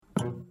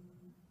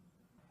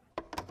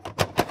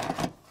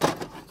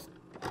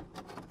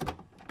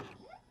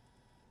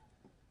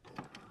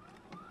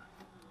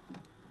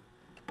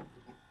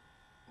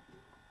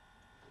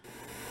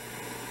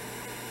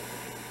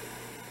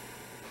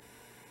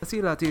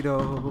Así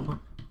Latino.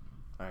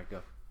 Alright,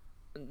 go.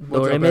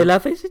 Dóreme la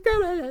felicita.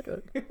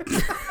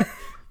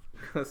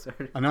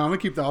 Sorry. I know, I'm gonna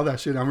keep all that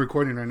shit. I'm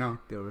recording right now.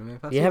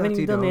 You haven't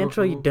even done the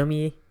intro, you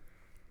dummy.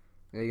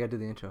 Yeah, you gotta do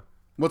the intro.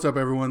 What's up,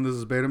 everyone? This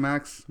is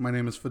Betamax. My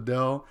name is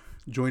Fidel.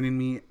 Joining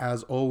me,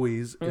 as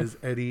always, is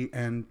Eddie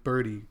and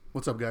Birdie.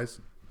 What's up, guys?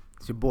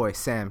 It's your boy,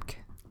 Sam.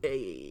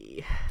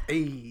 Hey.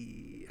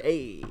 Hey.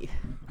 Hey.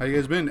 How you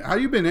guys been? How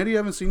you been, Eddie? I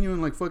haven't seen you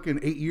in like fucking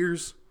 8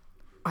 years.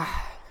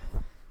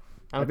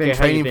 I've been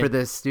training for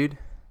this, dude.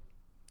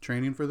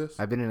 Training for this?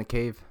 I've been in a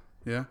cave.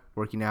 Yeah?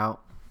 Working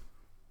out.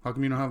 How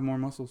come you don't have more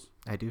muscles?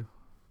 I do.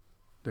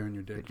 They're in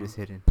your dick. They're just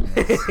hidden.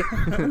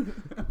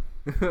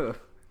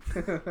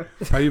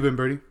 How you been,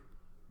 Birdie?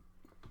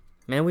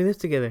 Man, we live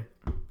together.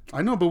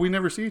 I know, but we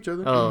never see each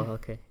other. Oh,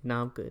 okay.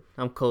 No, I'm good.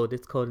 I'm cold.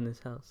 It's cold in this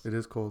house. It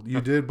is cold.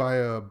 You did buy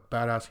a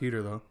badass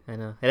heater, though. I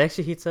know. It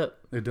actually heats up.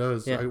 It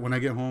does. Yeah. When I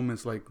get home,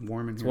 it's like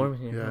warm in here. It's warm in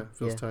here, Yeah, huh? it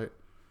feels Yeah. tight.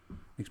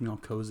 Makes me all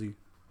cozy.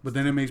 But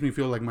then it makes me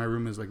feel like my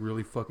room is like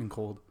really fucking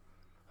cold.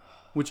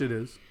 Which it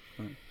is.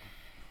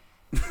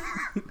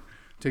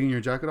 Taking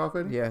your jacket off,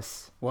 Eddie?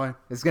 Yes. Why?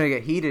 It's gonna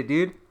get heated,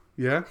 dude.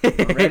 Yeah?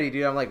 I'm ready,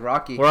 dude. I'm like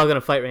Rocky. We're all going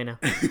to fight right now.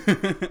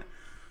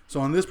 So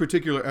on this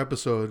particular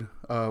episode,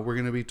 we're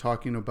going to be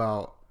talking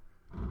about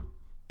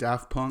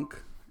Daft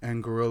Punk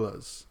and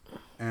Gorillaz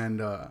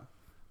and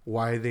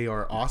why they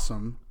are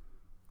awesome.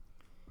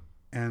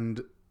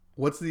 And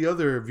what's the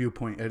other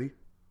viewpoint, Eddie?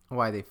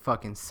 Why they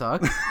fucking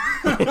suck.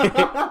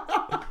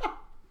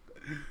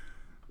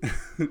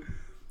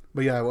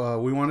 But yeah,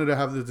 we wanted to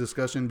have this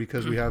discussion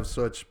because we have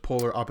such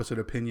polar opposite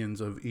opinions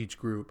of each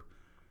group.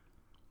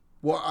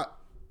 Well,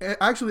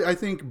 I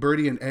think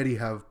Birdie and Eddie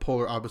have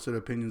polar opposite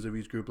opinions of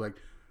each group. Like,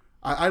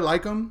 I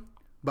like them,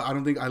 but I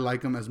don't think I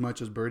like them as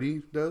much as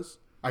Birdie does.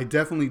 I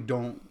definitely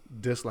don't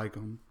dislike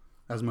them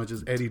as much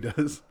as Eddie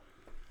does.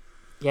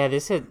 Yeah,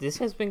 this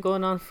has been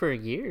going on for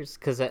years.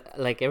 Because,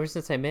 like, ever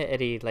since I met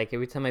Eddie, like,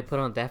 every time I put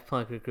on Daft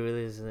Punk or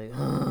Gorillaz, like,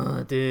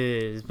 oh,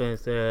 dude, this band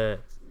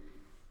sucks.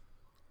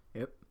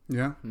 Yep.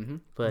 Yeah. Mm-hmm.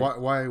 But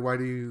Why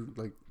do you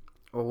like?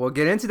 Well, we'll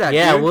get into that.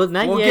 yeah, dude. well,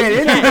 not we'll yet. get You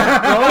into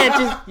that.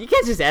 can't, you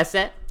can't just ask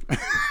that.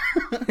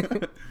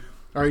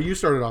 All right, you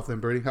started off then,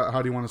 Birdie.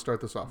 How do you want to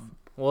start this off?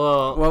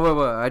 Well,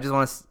 Well, I just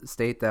want to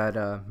state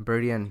that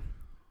Birdie and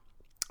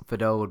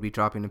Fidel would be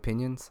dropping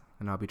opinions,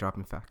 and I'll be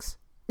dropping facts.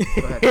 Go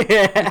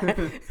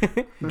ahead.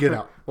 Get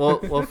out.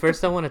 well,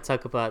 first I want to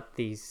talk about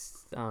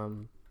these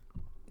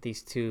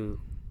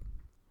two.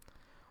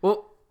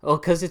 Well,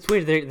 Because it's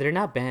weird. They're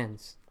not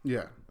bands.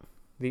 Yeah.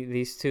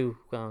 These two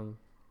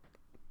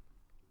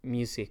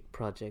music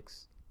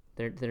projects.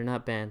 They're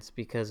not bands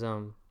because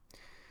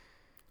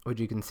would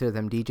you consider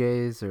them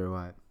DJs or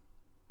what?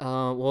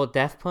 well,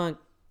 Daft Punk.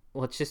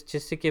 Well, just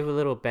to give a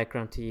little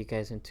background to you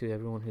guys and to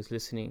everyone who's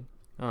listening.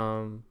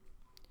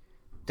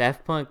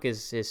 Daft Punk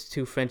is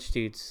two French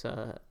dudes,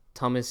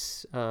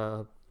 Thomas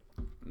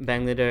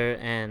Bangalter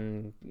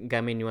and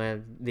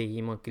Gaminois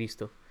de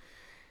Moncristo.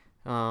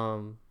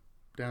 Damn,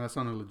 that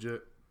sounded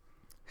legit.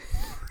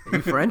 Are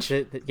you French?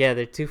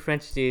 They're two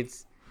French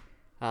dudes,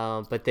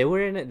 but they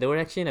were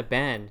actually in a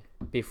band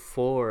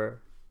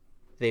before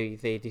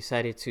they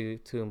decided to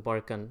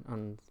embark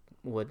on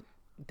what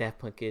Daft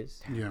Punk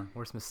is. Yeah.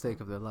 Worst mistake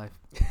of their life.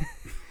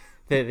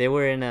 They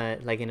were in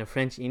a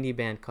French indie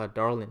band called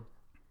Darlin.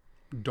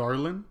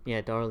 Darlin?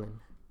 Yeah, Darlin.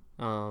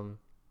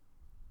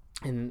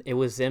 And it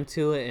was them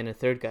two and a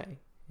third guy.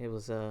 It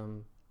was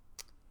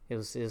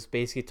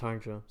bass guitar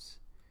and drums,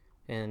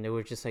 and they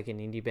were just like an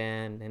indie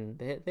band. And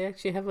they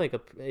actually have like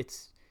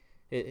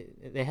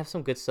they have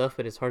some good stuff,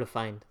 but it's hard to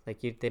find.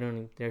 Like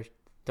their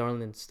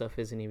Darlin stuff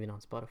isn't even on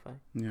Spotify.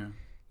 Yeah.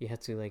 You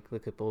have to like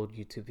look up old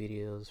YouTube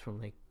videos from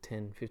like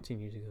 10, 15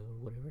 years ago or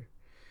whatever.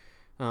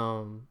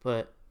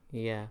 But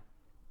yeah,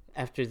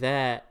 after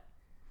that,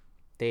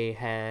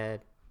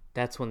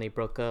 that's when they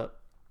broke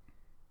up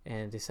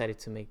and decided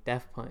to make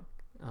Daft Punk.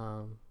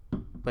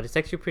 But it's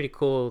actually pretty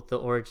cool, the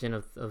origin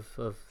of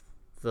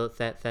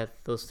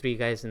those three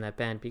guys in that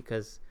band,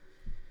 because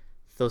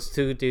those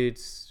two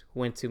dudes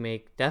went to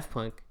make Daft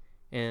Punk,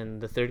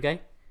 and the third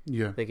guy,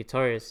 Yeah. the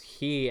guitarist,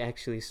 he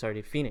actually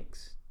started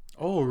Phoenix.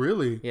 Oh,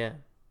 really? Yeah.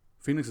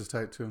 Phoenix is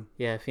tight too.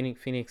 Yeah,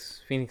 Phoenix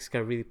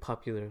got really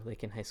popular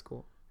like in high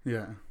school.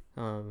 Yeah.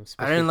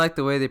 I didn't like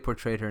the way they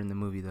portrayed her in the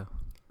movie, though.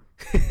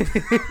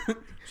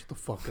 Shut the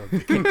fuck up.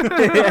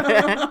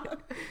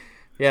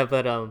 Yeah,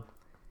 but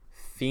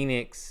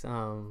Phoenix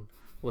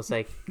was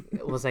like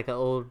an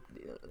old.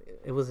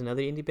 It was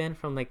another indie band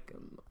from like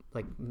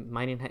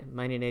mine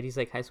and Eddie's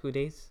like high school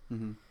days.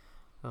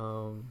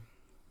 Mm-hmm.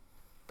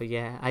 But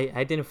yeah,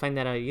 I didn't find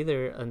that out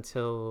either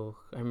until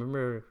I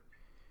remember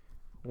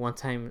one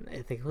time.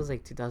 I think it was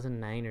like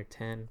 2009 or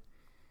 10.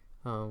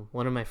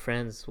 One of my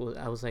friends,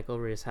 I was like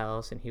over his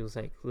house, and he was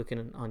like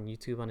looking on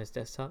YouTube on his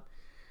desktop,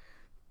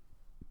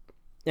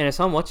 and I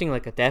saw him watching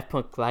like a Daft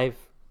Punk live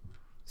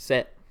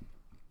set.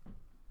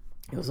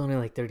 It was only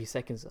like 30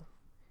 seconds though,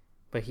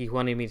 but he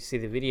wanted me to see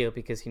the video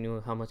because he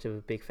knew how much of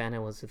a big fan I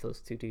was of those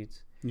two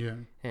dudes. Yeah.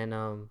 And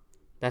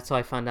that's how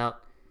I found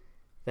out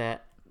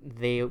that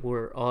they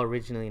were all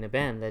originally in a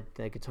band, that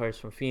guitarist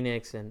from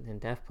Phoenix and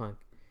Daft Punk,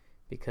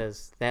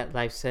 because that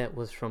live set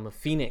was from a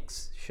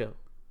Phoenix show.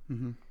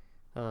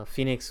 Mm-hmm.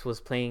 Phoenix was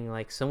playing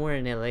like somewhere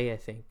in LA, I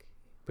think.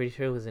 Pretty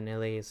sure it was in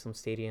LA at some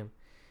stadium,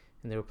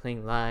 and they were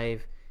playing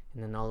live.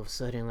 And then all of a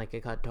sudden, like,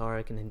 it got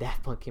dark, and then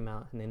Daft Punk came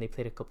out, and then they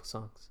played a couple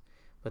songs.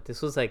 But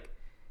this was like,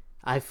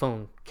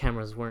 iPhone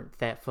cameras weren't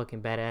that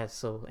fucking badass,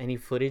 so any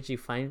footage you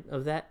find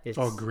of that, it's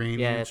all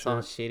grainy. Yeah, and it's shit. all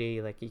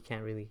shitty. Like, you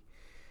can't really.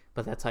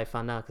 But that's how I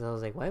found out, because I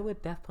was like, why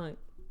would Daft Punk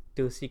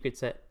do a secret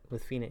set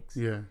with Phoenix?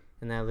 Yeah.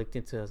 And then I looked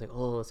into it. I was like,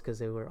 oh, it's because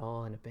they were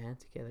all in a band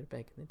together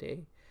back in the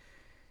day.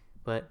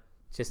 But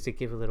just to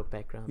give a little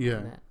background Yeah.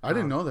 on that. I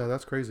didn't know that.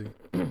 That's crazy.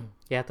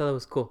 Yeah, I thought that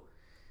was cool.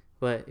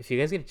 But if you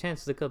guys get a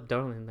chance, look up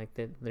Darlin'. Like,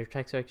 their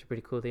tracks are actually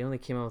pretty cool. They only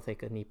came out with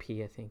like an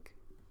EP, I think,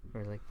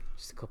 or like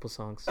just a couple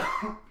songs.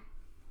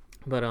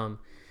 But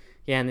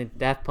yeah, and then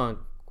Daft Punk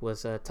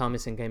was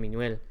Thomas and Guy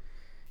Minuel,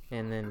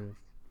 and then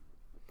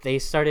they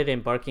started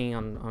embarking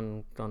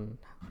on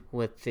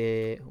what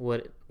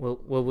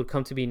would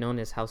come to be known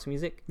as house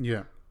music,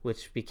 Yeah.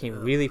 which became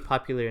really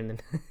popular in the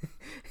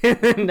in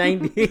the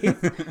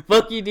 90s.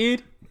 Fuck you,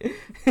 dude.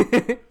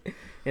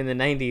 In the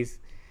 90s,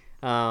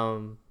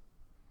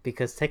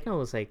 because techno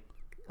was like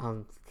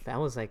that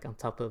was like on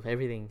top of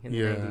everything in the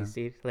 90s,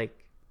 dude.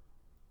 Like,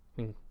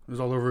 I mean, It was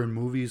all over in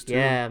movies too.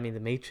 yeah, I mean, The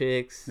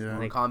Matrix, Yeah.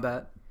 like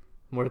Combat.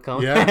 Mortal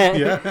Kombat.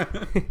 Yeah.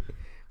 Yeah.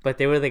 But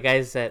they were the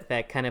guys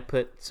that kind of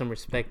put some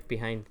respect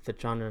behind the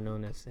genre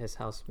known as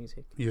house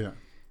music. Yeah.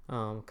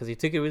 Because they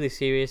took it really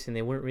serious, and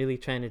they weren't really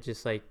trying to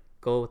just like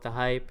go with the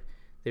hype.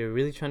 They were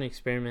really trying to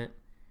experiment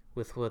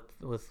with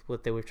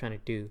what they were trying to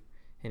do,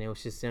 and it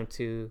was just them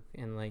two.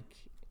 And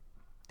like,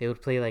 they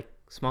would play like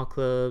small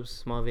clubs,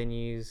 small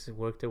venues,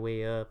 work their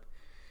way up.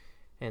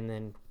 And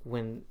then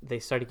when they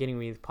started getting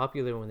really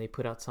popular, when they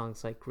put out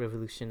songs like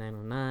Revolution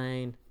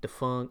 909,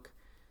 Defunk,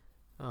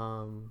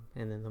 and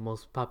then the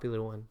most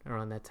popular one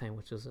around that time,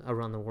 which was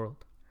Around the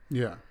World.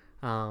 Yeah.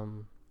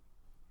 And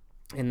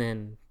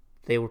then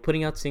they were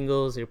putting out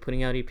singles, they were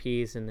putting out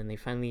EPs, and then they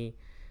finally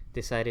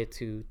decided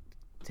to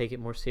take it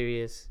more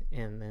serious,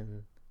 and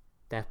then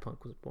Daft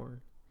Punk was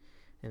born.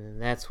 And then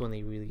that's when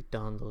they really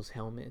donned those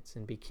helmets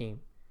and became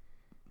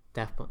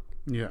Daft Punk.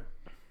 Yeah.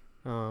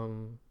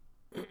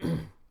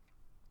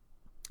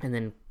 And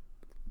then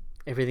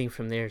everything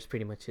from there is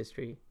pretty much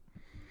history.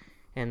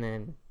 And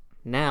then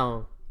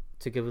now,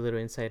 to give a little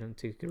insight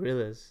into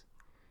Gorillaz,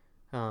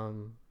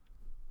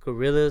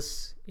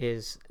 Gorillaz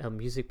is a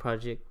music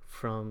project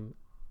from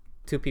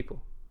two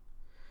people.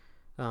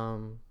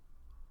 One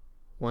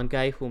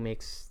guy who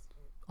makes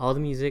all the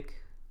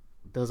music,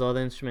 does all the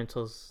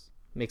instrumentals,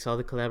 makes all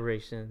the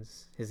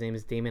collaborations. His name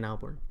is Damon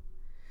Albarn,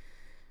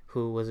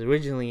 who was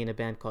originally in a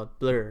band called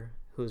Blur,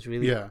 who was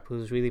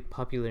really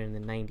popular in the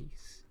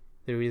 90s.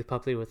 They're really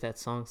popular with that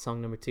song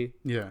number 2.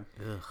 Yeah.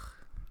 Ugh.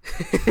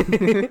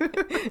 Hey,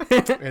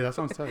 that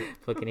sounds tight.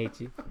 Fucking hate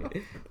you.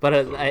 But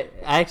I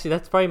actually,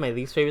 that's probably my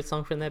least favorite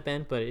song from that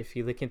band. But if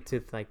you look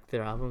into like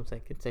their albums,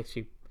 like, it's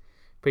actually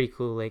pretty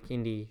cool, like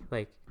indie,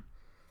 like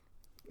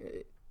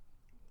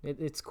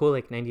it's cool,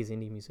 like 90s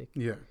indie music.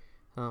 Yeah.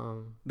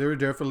 They were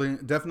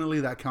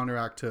definitely that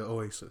counteract to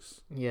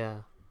Oasis.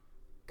 Yeah,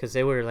 because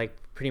they were like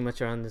pretty much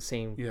around the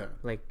same. Yeah.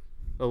 Like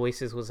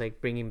Oasis was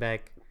like bringing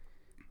back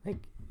like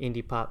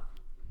indie pop,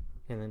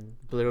 and then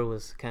Blur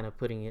was kind of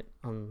putting it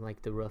on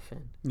like the rough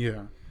end.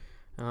 Yeah.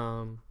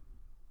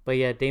 But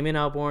yeah, Damon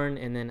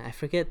Albarn, and then I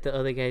forget the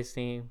other guy's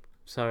name.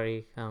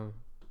 Sorry.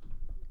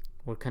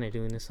 We're kind of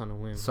doing this on a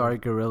whim. Sorry,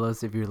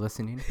 Gorillas, if you're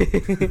listening.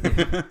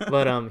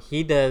 But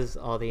he does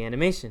all the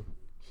animation.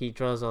 He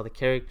draws all the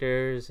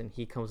characters, and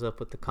he comes up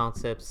with the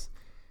concepts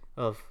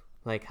of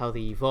like how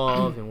they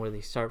evolve and where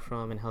they start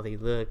from and how they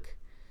look,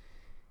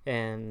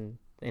 and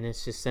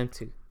it's just them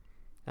two.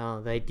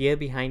 The idea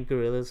behind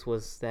Gorillaz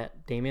was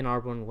that Damon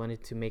Albarn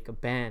wanted to make a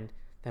band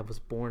that was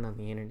born on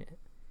the internet,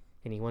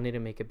 and he wanted to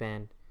make a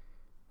band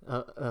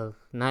of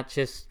not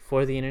just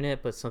for the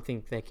internet, but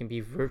something that can be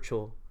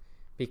virtual,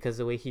 because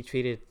the way he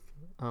treated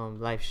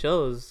live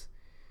shows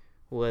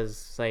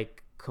was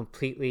like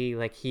completely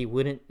like he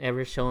wouldn't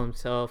ever show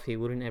himself. He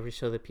wouldn't ever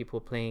show the people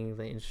playing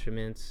the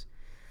instruments.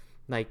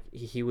 Like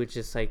he would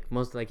just like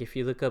most, like if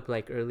you look up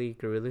like early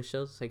Gorillaz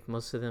shows, like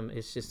most of them,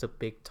 it's just a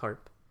big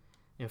tarp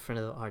in front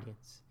of the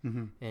audience,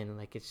 and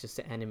like it's just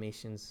the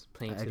animations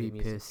playing to the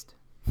music.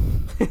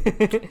 I'd be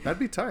pissed. That'd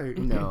be tight.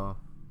 No.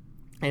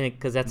 And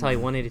because that's how he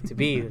wanted it to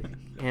be.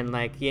 And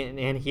like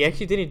he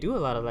actually didn't do a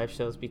lot of live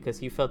shows because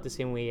he felt the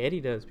same way Eddie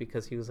does,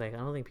 because he was like, I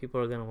don't think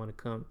people are gonna want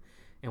to come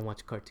and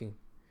watch a cartoon.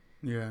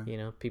 Yeah. You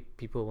know,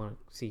 people want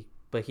to see,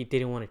 but he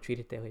didn't want to treat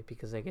it that way,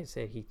 because like I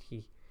said,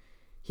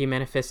 he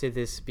manifested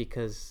this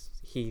because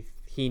he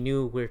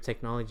knew where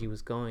technology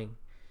was going,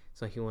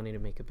 so he wanted to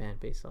make a band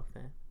based off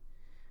that.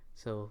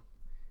 So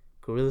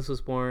Gorillaz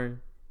was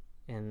born,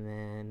 and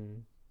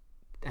then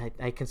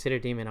I consider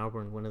Damon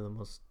Albarn one of the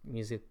most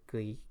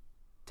musically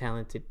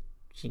talented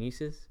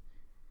geniuses,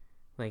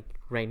 like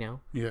right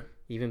now. Yeah.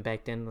 Even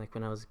back then, like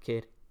when I was a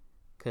kid,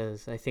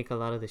 because I think a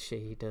lot of the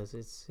shit he does,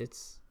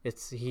 it's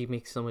He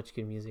makes so much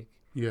good music.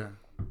 Yeah.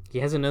 He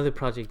has another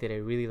project that I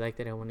really like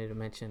that I wanted to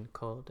mention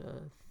called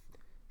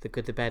The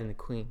Good, the Bad, and the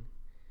Queen.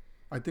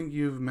 I think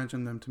you've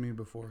mentioned them to me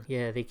before.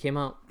 Yeah, they came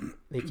out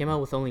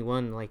with only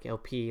one like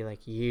LP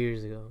like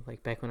years ago,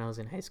 like back when I was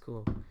in high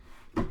school.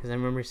 Because I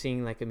remember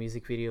seeing like a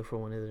music video for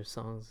one of their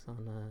songs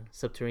on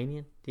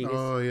Subterranean. Do you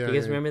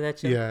guys remember that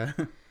show? Yeah.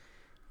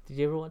 Did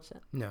you ever watch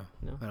that? No,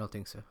 No? I don't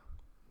think so.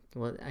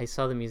 Well, I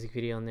saw the music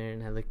video on there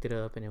and I looked it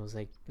up, and it was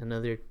like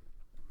another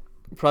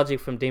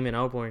project from Damon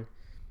Albarn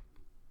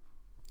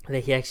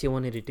that he actually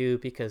wanted to do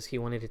because he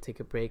wanted to take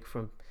a break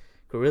from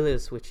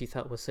Gorillaz, which he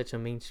thought was such a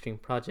mainstream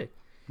project.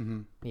 Mm-hmm.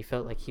 And he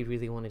felt like he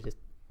really wanted to.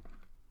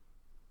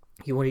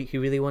 He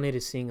really wanted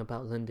to sing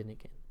about London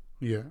again.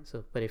 Yeah.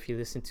 So, but if you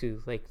listen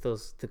to like the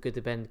Good,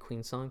 the Bad, and the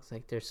Queen songs,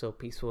 like they're so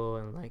peaceful,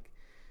 and like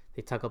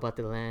they talk about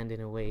the land in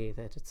a way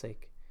that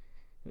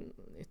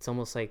it's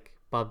almost like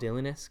Bob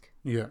Dylan-esque,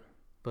 Yeah.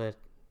 but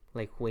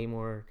like way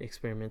more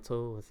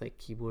experimental with like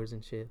keyboards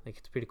and shit. Like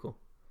it's pretty cool.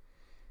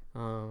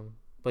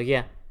 But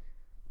yeah,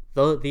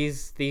 though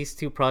these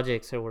two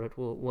projects are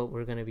what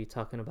we're gonna be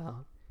talking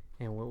about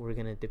and what we're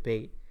gonna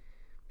debate,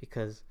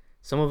 because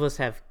some of us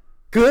have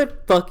good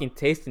fucking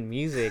taste in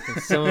music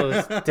and some of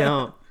us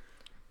don't.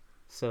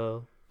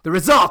 So The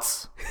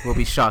results will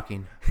be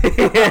shocking.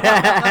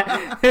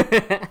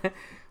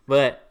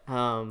 but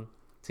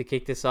to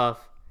kick this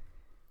off,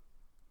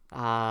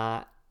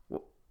 I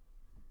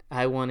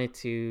wanted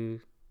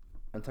to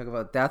Want to talk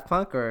about Daft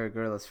Punk or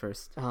Gorillaz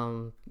first?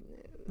 Well,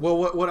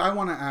 what I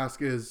want to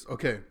ask is,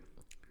 okay,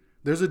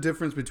 there's a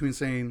difference between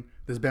saying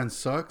this band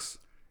sucks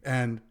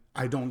and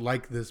I don't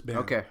like this band.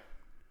 Okay.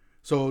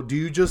 So do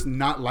you just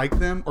not like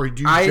them, or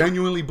do you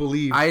genuinely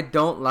believe? I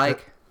don't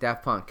like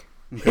Daft Punk.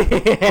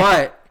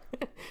 But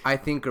I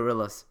think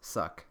Gorillaz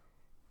suck.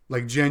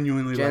 Like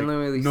genuinely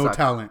like, no suck.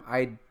 talent.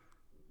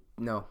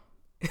 No.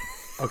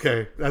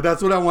 Okay,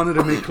 that's what I wanted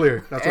to make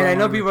clear. That's And what I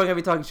know people are gonna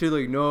be talking shit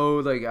like, no,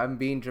 like I'm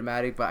being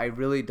dramatic, but I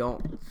really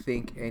don't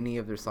think any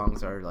of their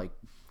songs are like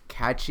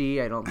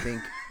catchy. I don't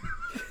think,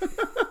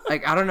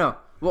 like, I don't know.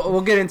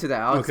 We'll get into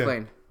that. I'll Okay.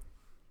 explain.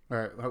 All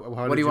right.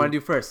 What do you want to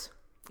do first?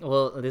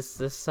 Well,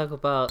 let's talk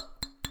about.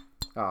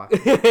 Oh,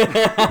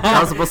 that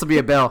was supposed to be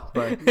a bell,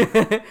 but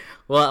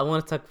Well, I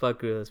want to talk about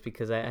Gorillaz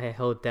because I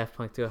hold Daft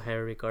Punk to a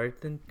higher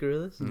regard than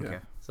Gorillaz. Yeah. okay.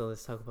 So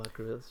let's talk about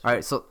Gorillaz. All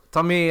right. So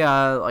tell me,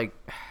 like,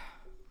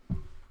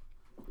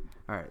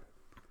 all right,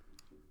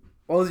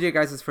 what was your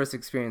guys' first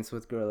experience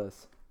with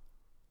Gorillaz?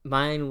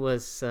 Mine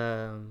was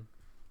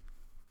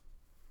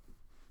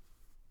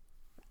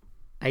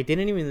I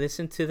didn't even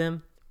listen to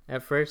them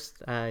at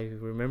first. I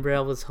remember I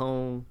was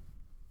home,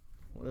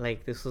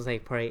 like this was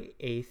like probably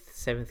 8th,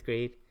 7th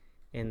grade,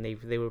 and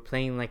they were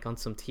playing like on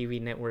some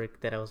TV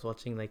network that I was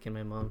watching like in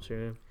my mom's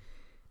room,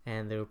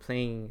 and they were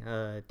playing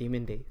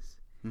Demon Days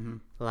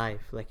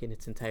live like in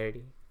its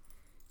entirety,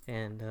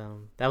 and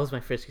that was my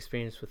first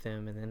experience with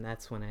them, and then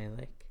that's when I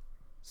like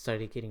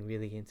started getting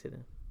really into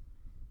them.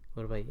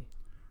 What about you?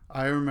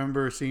 I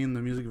remember seeing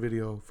the music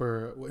video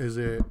for, is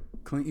it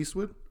Clint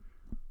Eastwood,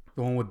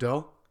 the one with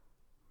Dell?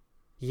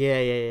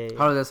 Yeah.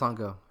 How did that song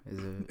go?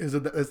 It's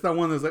that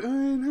one that's like,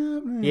 ain't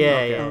happening.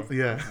 Yeah.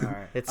 Yeah. All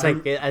right. It's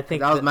like I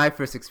think That was my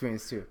first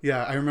experience too.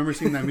 Yeah, I remember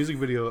seeing that music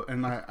video,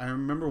 and I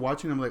remember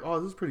watching them like,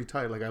 oh, this is pretty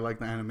tight. Like, I like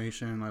the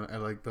animation. I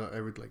like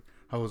like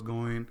how it was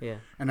going. Yeah.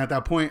 And at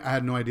that point, I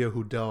had no idea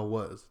who Dell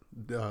was.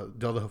 Dell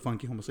the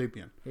Funky Homo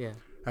Sapien. Yeah.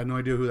 I had no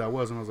idea who that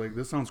was, and I was like,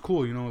 this sounds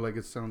cool. You know, like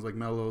it sounds like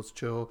mellow, it's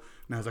chill,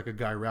 and it has like a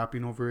guy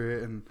rapping over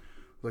it, and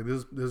like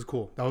this is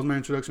cool. That was my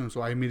introduction, so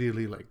I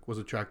immediately like was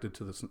attracted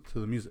to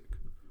the music.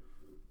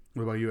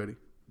 What about you, Eddie?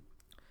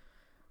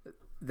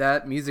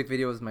 That music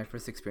video was my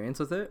first experience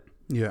with it.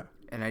 Yeah.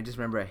 And I just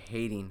remember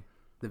hating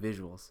the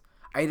visuals.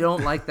 I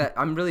don't like that.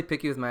 I'm really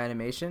picky with my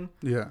animation.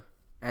 Yeah.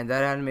 And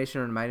that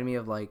animation reminded me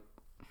of like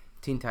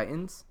Teen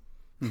Titans.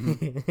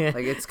 Like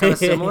it's kind of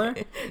similar.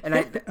 And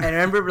I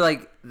remember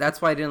like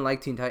that's why I didn't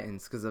like Teen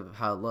Titans, because of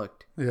how it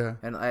looked. Yeah.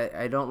 And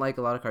I don't like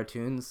a lot of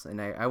cartoons, and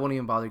I won't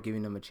even bother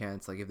giving them a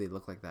chance like if they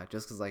look like that,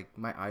 just because like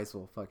my eyes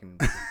will fucking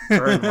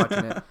burn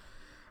watching it.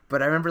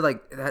 But I remember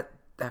like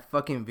that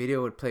fucking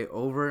video would play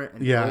over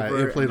and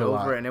over it played and a over,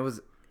 lot. and it was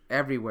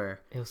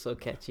everywhere. It was so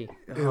catchy.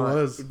 It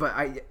was. But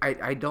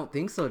I don't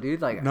think so,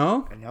 dude. Like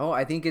No? no,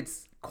 I think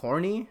it's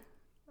corny.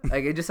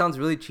 Like it just sounds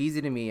really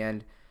cheesy to me,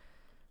 and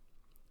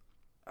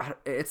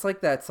it's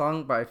like that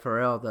song by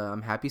Pharrell, the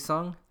I'm Happy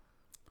song.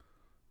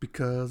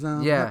 Because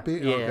I'm Yeah. happy.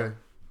 Yeah. Okay.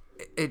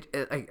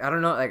 It like I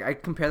don't know, like I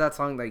compare that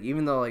song, like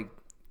even though like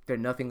they're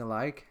nothing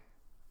alike,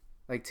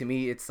 like to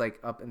me it's like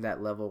up in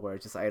that level where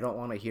it's just I don't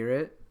want to hear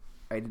it.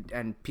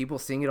 And people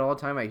sing it all the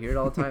time. I hear it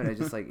all the time, and I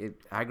just like it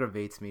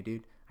aggravates me,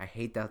 dude. I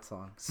hate that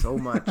song so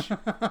much.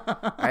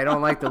 I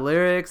don't like the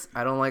lyrics.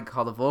 I don't like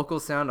how the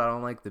vocals sound. I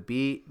don't like the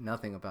beat.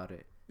 Nothing about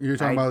it. You're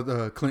talking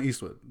about Clint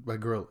Eastwood by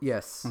Gorillaz.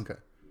 Yes. Okay.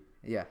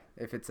 Yeah.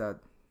 If it's that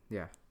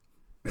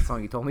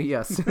song you told me,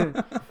 yes.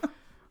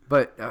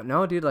 But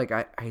no, dude. Like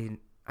I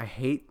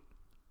hate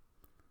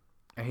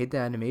the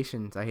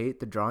animations. I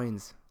hate the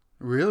drawings.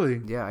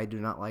 Really? Yeah, I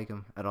do not like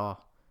them at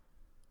all.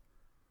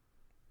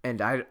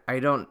 and I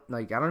don't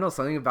like, I don't know,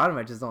 something about him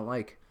I just don't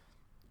like.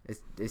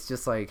 It's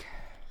just like,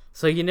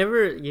 So you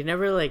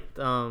never like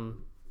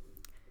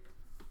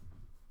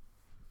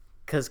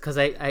cause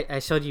I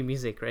showed you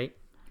music, right?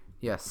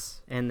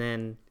 yes. And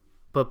then,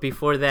 but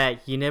before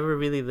that, you never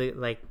really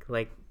like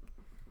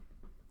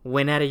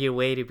went out of your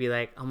way to be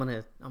like, I'm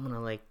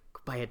gonna like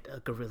buy a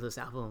Gorillaz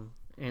album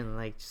and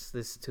like just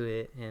listen to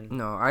it. And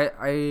No,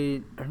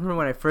 I remember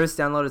when I first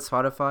downloaded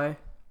Spotify,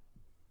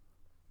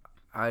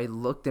 I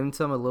looked into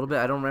them a little bit.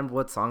 I don't remember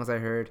what songs I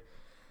heard.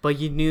 but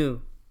you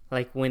knew,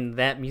 like, when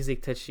that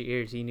music touched your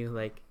ears, you knew,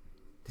 like,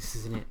 this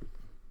isn't it.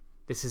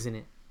 This isn't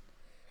it.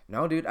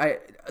 No, dude.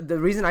 The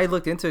reason I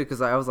looked into it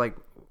because I was like,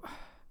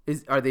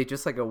 are they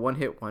just like a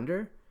one-hit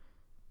wonder,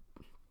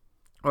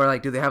 or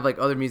like do they have like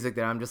other music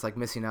that I'm just like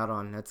missing out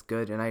on? That's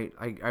good. And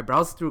I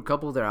browsed through a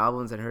couple of their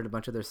albums and heard a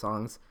bunch of their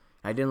songs.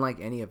 I didn't like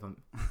any of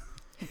them.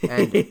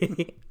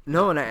 And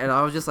no, and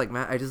I was just like,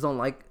 man, I just don't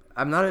like.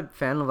 I'm not a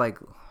fan of like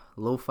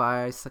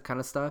lo-fi kind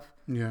of stuff.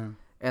 Yeah.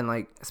 And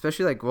like,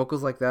 especially like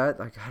vocals like that,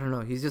 like I don't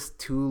know, he's just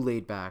too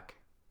laid back.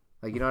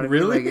 Like, you know what I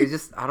mean? Really? Like, it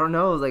just, I don't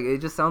know, like it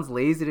just sounds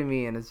lazy to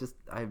me, and it's just,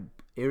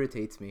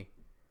 irritates me.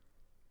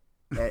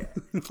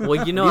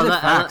 Well, you know, These a are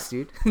lot, facts,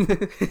 dude.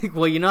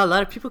 well, you know, a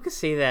lot of people could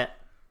say that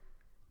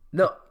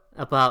No,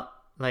 about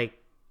like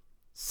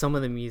some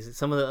of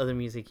the other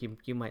music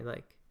you might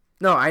like.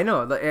 no, I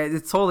know.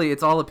 It's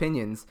all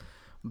opinions,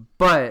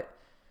 but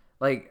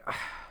like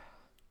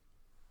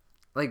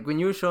when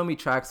you were showing me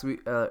tracks, we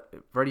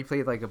already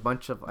played like a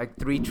bunch of like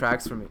 3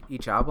 tracks from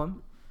each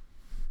album,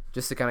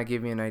 just to kind of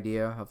give me an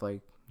idea of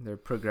like their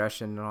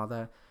progression and all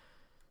that.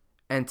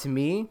 And to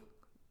me,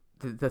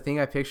 the thing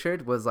I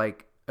pictured was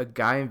like a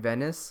guy in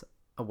Venice,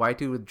 a white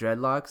dude with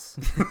dreadlocks,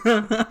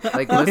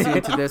 like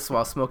listening to this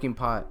while smoking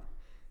pot.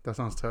 That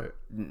sounds tight.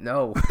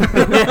 No.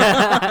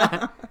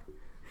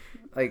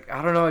 Like,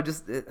 I don't know. I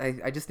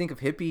just think of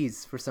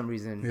hippies for some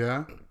reason.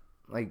 Yeah.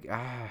 Like,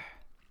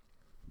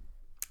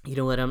 You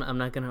know what? I'm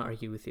not gonna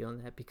argue with you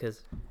on that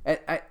because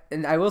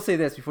And I will say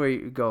this before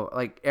you go.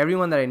 Like,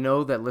 everyone that I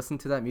know that listened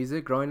to that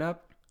music growing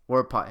up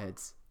were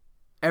potheads.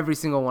 Every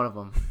single one of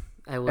them.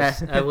 I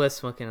was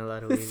smoking a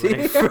lot of weed See?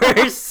 when I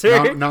first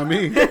started. Not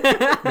me.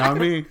 Not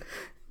me.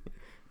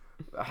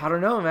 I don't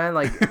know, man.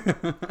 Like,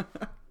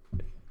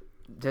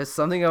 there's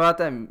something about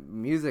that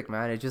music,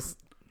 man. It just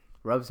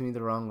rubs me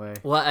the wrong way.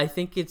 Well, I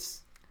think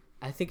it's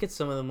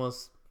some of the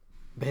most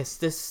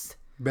bestest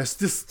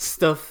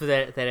stuff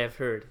that I've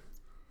heard.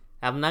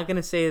 I'm not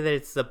gonna say that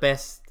it's the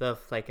best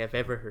stuff like I've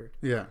ever heard,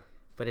 Yeah.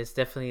 but it's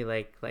definitely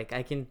like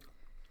I can.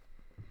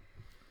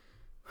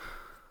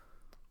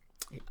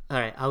 All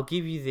right, I'll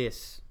give you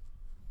this.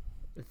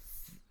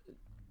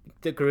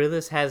 The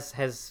Gorillaz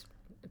has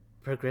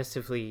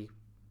progressively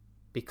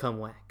become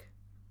whack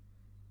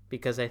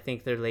because I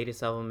think their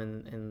latest album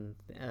and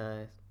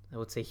I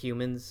would say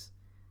Humans,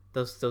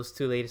 those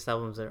 2 latest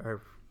albums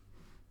are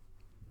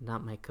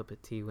not my cup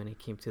of tea when it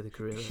came to the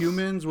Gorillaz.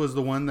 Humans was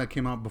the one that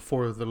came out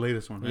before the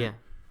latest one, right? Yeah.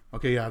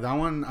 Okay, yeah, that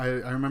one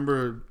I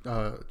remember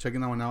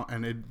checking that one out,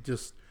 and it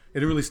didn't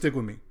really stick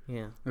with me.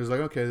 Yeah. It was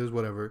like, okay, this is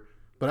whatever.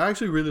 But I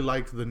actually really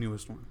liked the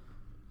newest one.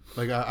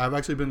 Like, I've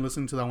actually been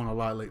listening to that one a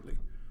lot lately.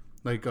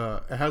 Like,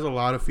 it has a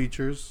lot of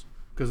features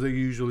because they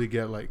usually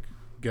get like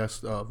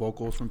guest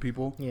vocals from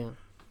people. Yeah.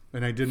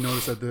 And I did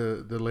notice that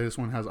the latest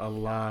one has a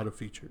lot of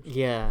features.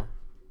 Yeah.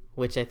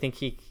 Which I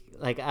think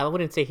I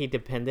wouldn't say he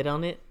depended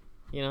on it,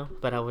 you know,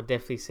 but I would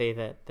definitely say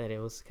that it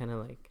was kind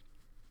of like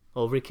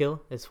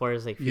overkill as far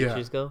as like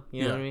features go.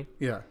 You know what I mean?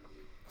 Yeah.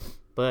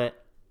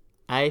 But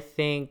I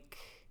think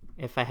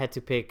if I had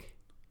to pick,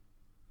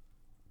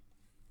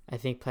 I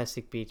think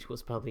Plastic Beach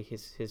was probably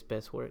his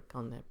best work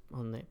on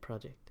that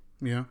project.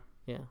 Yeah.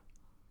 Yeah.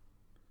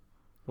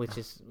 Which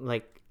is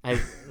like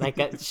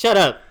shut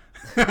up.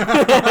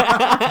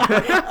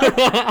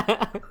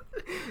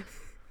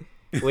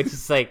 Which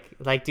is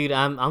like dude,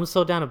 I'm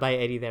so down to buy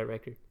Eddie that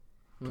record.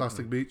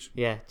 Plastic Beach.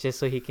 Yeah, just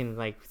so he can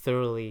like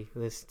thoroughly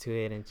listen to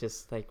it and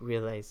just like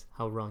realize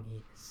how wrong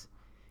he is.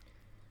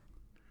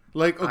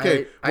 Like,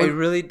 okay, I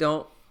really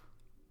don't.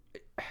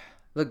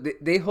 Look,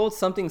 they hold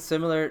something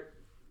similar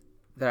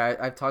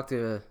that I've talked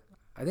to.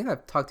 I think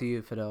I've talked to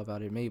you, Fidel,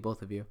 about it. Maybe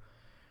both of you.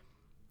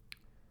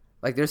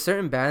 Like, there's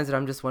certain bands that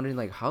I'm just wondering,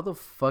 like, how the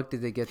fuck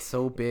did they get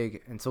so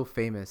big and so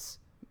famous?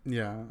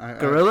 Yeah,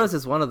 Gorillaz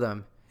is one of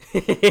them,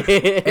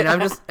 and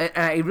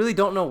I really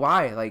don't know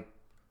why. Like,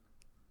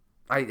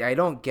 I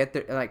don't get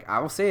their, like, I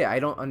will say it, I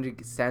don't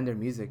understand their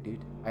music,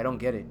 dude. I don't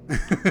get it.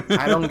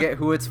 I don't get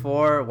who it's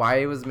for, why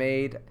it was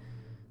made.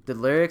 The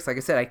lyrics, like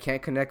I said, I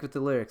can't connect with the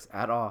lyrics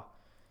at all.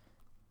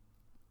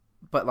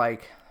 But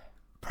like,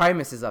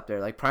 Primus is up there.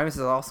 Like, Primus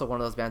is also one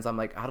of those bands I'm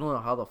like, I don't know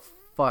how the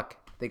fuck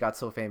they got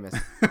so famous.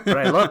 But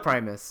I love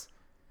Primus.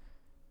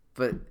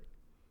 But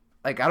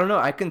like, I don't know,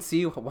 I can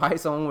see why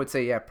someone would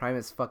say, yeah,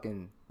 Primus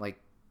fucking, like,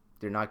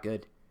 they're not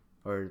good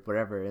or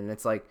whatever. And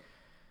it's like,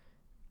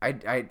 I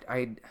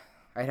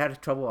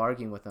had trouble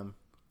arguing with them,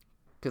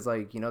 because,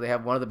 like, you know, they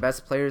have one of the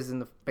best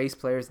bass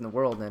players in the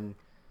world,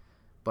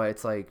 but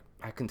it's like,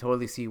 I can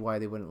totally see why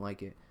they wouldn't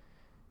like it.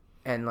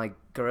 And like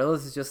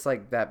Gorillaz is just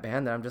like that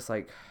band that I'm just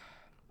like,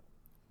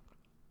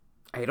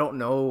 I don't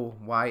know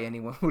why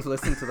anyone would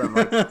listen to them.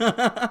 Like,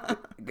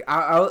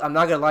 I'm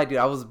not gonna lie, dude.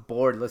 I was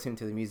bored listening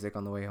to the music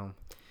on the way home.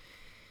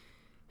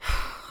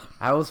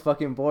 I was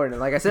fucking bored, and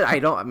like I said,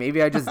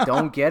 maybe I just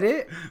don't get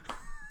it,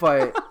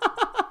 but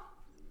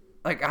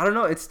like I don't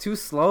know. It's too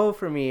slow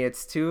for me.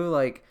 It's too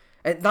like,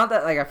 and not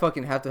that like I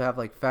fucking have to have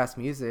like fast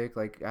music.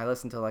 Like I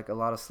listen to like a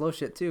lot of slow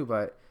shit too,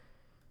 but.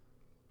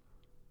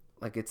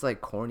 Like it's like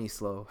corny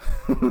slow.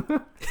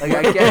 Like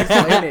I can't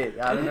explain it.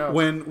 I don't know.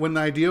 When the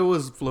idea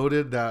was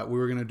floated that we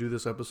were gonna do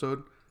this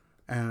episode,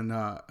 and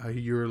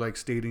you were like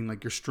stating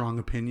like your strong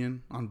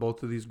opinion on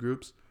both of these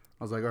groups,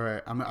 I was like, all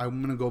right, I'm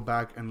gonna go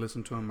back and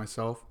listen to them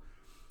myself.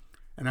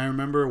 And I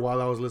remember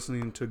while I was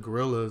listening to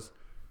Gorillaz,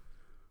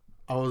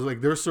 I was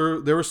like,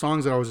 there were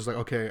songs that I was just like,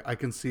 okay, I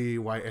can see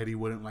why Eddie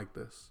wouldn't like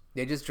this.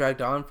 They just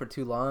dragged on for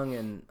too long,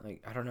 and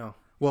like I don't know.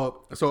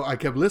 Well, so I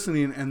kept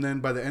listening, and then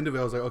by the end of it,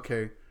 I was like,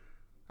 okay.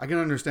 I can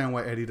understand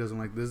why Eddie doesn't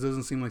like this.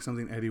 Doesn't seem like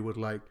something Eddie would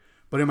like.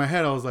 But in my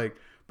head, I was like,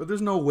 but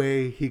there's no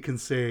way he can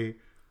say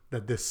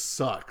that this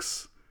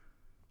sucks.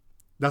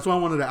 That's why I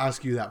wanted to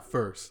ask you that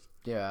first.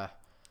 Yeah.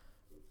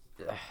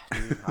 Dude,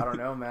 I don't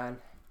know, man.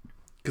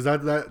 Because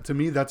that to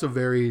me, that's a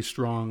very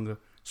strong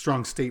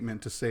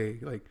statement to say.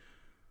 Like,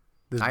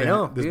 this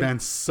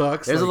band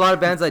sucks. There's a lot of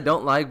bands I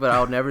don't like, but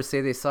I'll never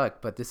say they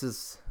suck. But this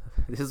is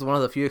one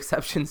of the few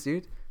exceptions,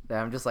 dude.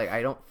 That I'm just like,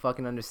 I don't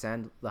fucking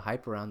understand the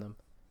hype around them.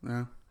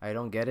 Yeah. I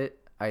don't get it.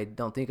 I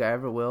don't think I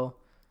ever will.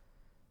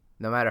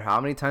 No matter how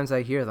many times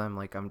I hear them,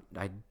 like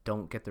I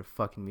don't get their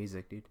fucking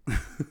music, dude.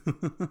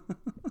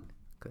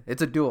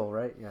 It's a duel,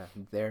 right? Yeah,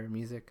 their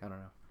music. I don't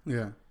know.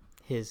 Yeah,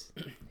 his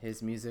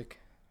music.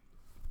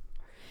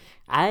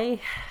 I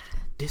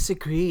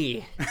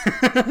disagree.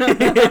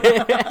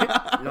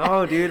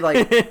 No, dude.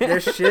 Like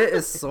their shit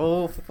is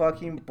so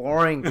fucking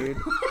boring, dude.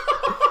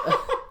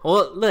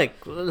 Well, look,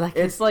 like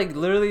it's like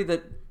literally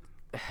the.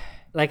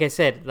 Like I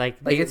said, like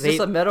it's just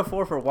a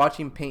metaphor for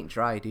watching paint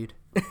dry, dude.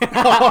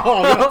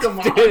 Oh, come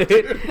on,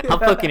 dude. I'll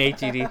fucking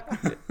hate you, dude.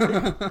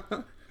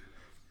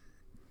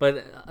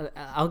 But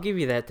I'll give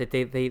you that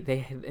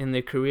they in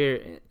their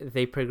career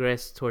they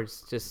progressed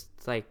towards just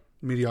like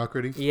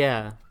mediocrity.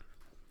 Yeah,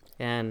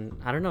 and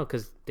I don't know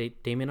because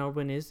Damon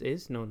Albarn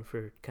is known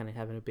for kind of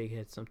having a big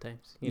head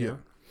sometimes. You know?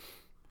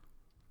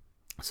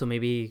 So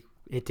maybe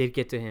it did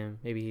get to him.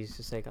 Maybe he's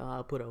just like,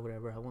 I'll put out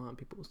whatever I want.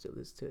 People will still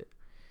listen to it.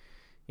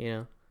 You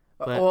know.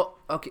 But, well,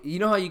 okay. You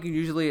know how you can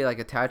usually like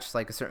attach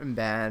like a certain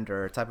band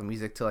or type of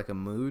music to like a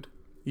mood?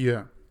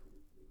 Yeah.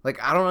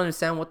 Like I don't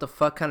understand what the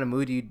fuck kind of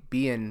mood you'd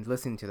be in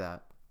listening to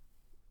that.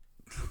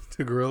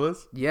 To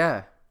Gorillaz?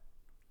 Yeah.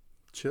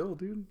 Chill,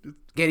 dude.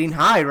 Getting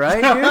high,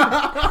 right, dude?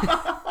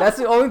 That's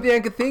the only thing I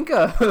could think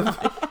of.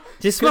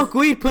 Just smoke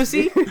weed,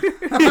 pussy. Cause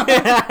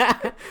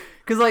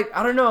like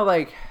I don't know,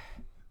 like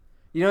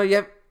you know, you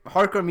have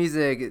hardcore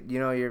music.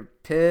 You know, you're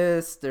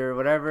pissed or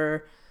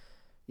whatever.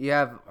 You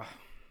have.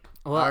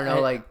 Well, I don't know,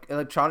 like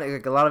electronic,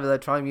 like a lot of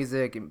electronic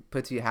music, it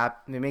puts you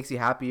happy, it makes you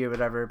happy or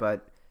whatever.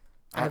 But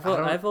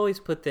I've always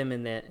put them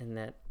in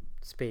that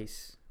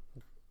space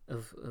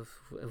of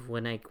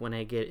when I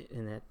get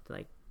in that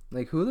like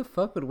who the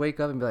fuck would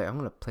wake up and be like, I'm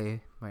gonna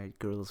play my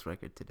Gorillaz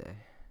record today?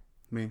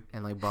 Me.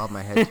 And like bob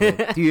my head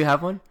to it. Do you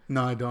have one?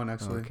 No, I don't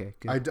actually. Oh, okay,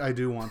 good. I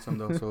do want some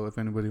though. So if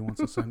anybody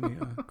wants to send me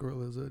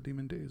Gorillaz,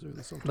 Demon Days, or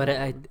the Sultan. But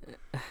I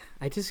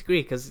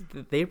disagree because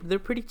they're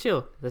pretty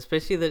chill,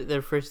 especially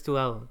their first two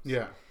albums.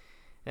 Yeah.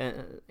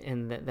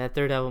 And that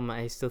third album,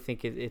 I still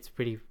think it's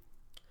pretty,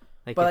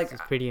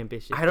 it's pretty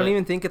ambitious. I don't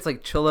even think it's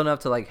like chill enough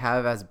to like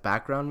have as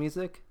background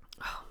music.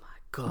 Oh my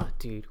god,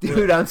 dude!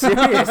 Dude, I'm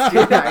serious,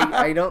 dude.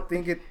 I don't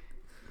think it.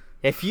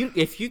 If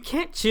you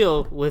can't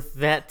chill with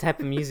that type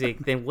of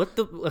music, then what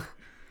the?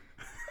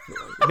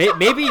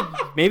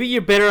 Maybe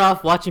you're better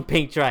off watching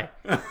paint dry.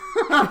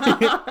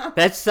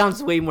 That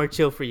sounds way more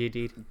chill for you,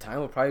 dude. Time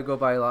will probably go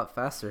by a lot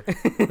faster.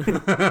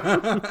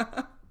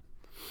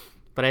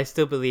 But I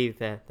still believe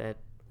that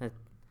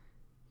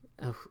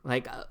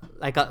like I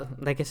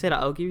said,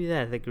 I'll give you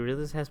that. The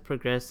Gorillaz has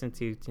progressed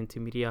into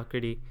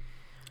mediocrity.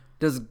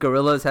 Does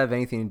Gorillaz have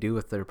anything to do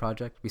with their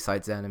project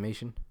besides the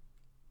animation?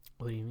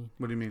 What do you mean?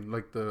 What do you mean?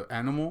 Like the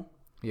animal?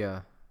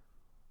 Yeah.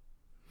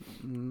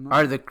 No.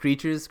 Are the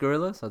creatures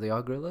gorillas? Are they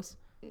all gorillas?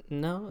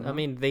 No, I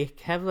mean they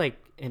have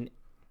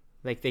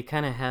they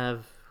kind of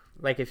have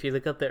if you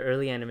look up the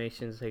early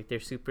animations, like they're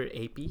super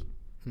apey.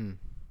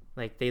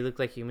 Like they look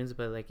like humans,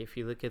 but like if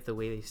you look at the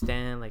way they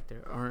stand, like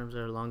their arms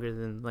are longer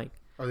than like.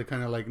 Are they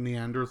kind of like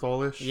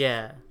Neanderthalish?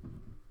 Yeah,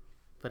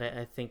 but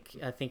I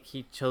think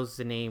he chose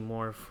the name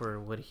more for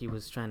what he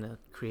was trying to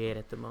create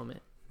at the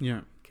moment.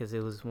 Yeah, because it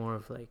was more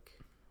of like.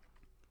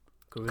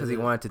 Because he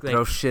wanted to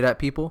throw shit at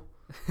people.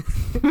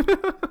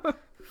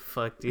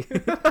 Fuck, dude.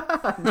 All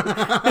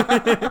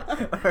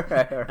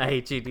right. I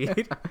hate you,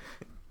 dude.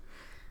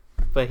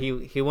 But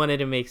he wanted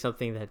to make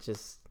something that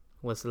just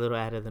was a little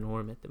out of the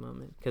norm at the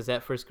moment. Because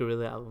that first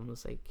Gorilla album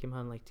was came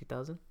out in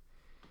 2000?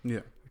 Yeah.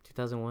 Or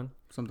 2001?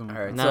 Something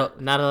like that.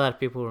 Not a lot of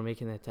people were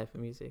making that type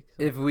of music.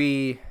 So. If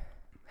we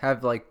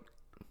have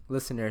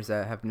listeners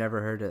that have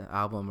never heard an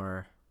album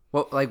or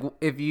well, like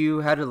if you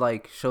had to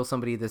like show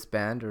somebody this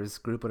band or this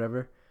group,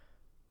 whatever,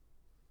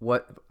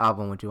 what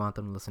album would you want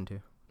them to listen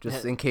to?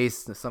 Just in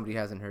case somebody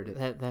hasn't heard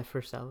it. That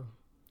first album.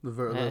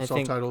 The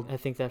self-titled. I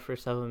think that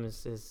first album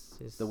is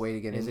the way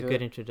to get into it. Is a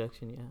good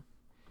introduction.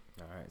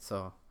 Yeah. All right,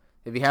 so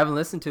if you haven't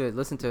listened to it,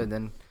 listen to it,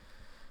 then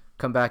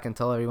come back and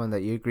tell everyone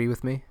that you agree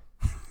with me.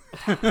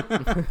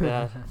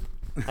 Yeah.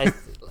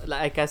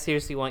 I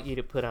seriously want you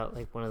to put out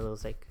like one of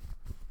those like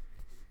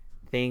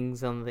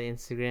things on the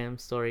Instagram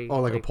story.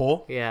 Oh, like a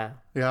poll? Yeah.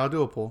 Yeah, I'll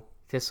do a poll.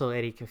 Just so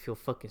Eddie can feel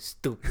fucking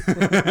stupid.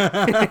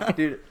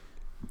 Dude,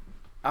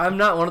 I'm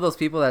not one of those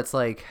people that's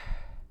like,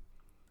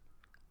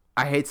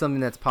 I hate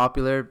something that's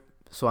popular,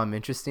 so I'm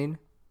interesting.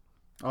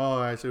 Oh,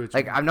 I see what you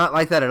Like, mean. I'm not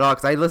like that at all,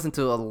 because I listen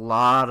to a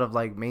lot of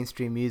like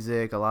mainstream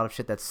music, a lot of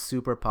shit that's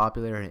super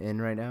popular and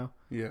in right now.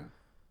 Yeah.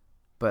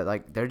 But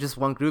like, they're just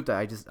one group that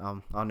I just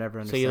I'll never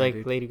understand. So you like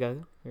dude. Lady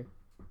Gaga?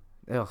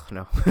 Ugh,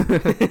 no.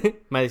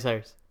 Miley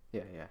Cyrus.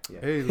 Yeah.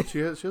 Hey, she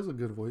has a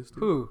good voice, dude.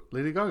 Who?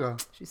 Lady Gaga.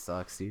 She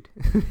sucks, dude.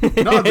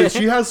 No, dude,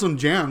 she has some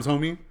jams,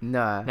 homie.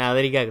 Nah. Nah,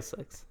 Lady Gaga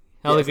sucks.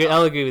 I'll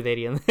agree with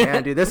Eddie on that.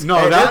 Man, dude, this No,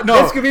 hey, that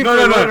no, this could be no,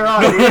 for no, later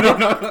on,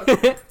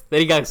 dude. no.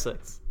 Lady Gaga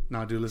sucks.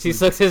 Nah, dude, listen. She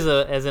sucks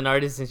as an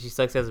artist and she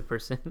sucks as a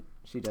person.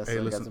 She does Hey,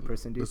 suck listen, as a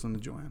person, dude. listen to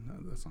Joanne.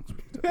 That song's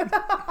pretty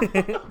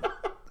tough.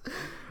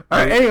 All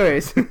right,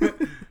 anyways.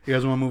 You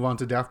guys want to move on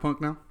to Daft Punk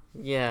now?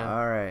 Yeah.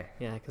 All right.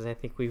 Yeah, because I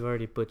think we've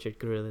already butchered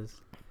Gorillaz.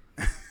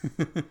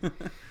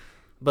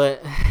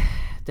 But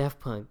Daft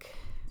Punk.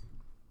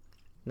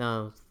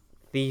 No,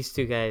 these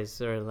two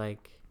guys are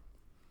like,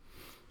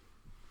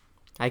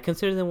 I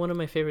consider them one of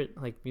my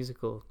favorite like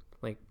musical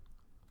like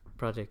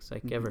projects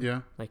like ever.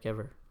 Yeah. Like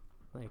ever.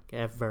 Like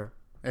ever.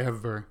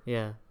 Ever.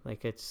 Yeah.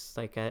 Like it's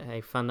like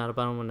I found out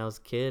about them when I was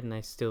a kid and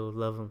I still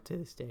love them to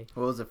this day.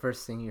 What was the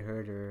first thing you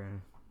heard,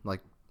 or like,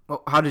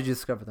 well, how did you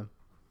discover them?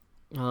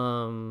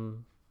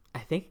 I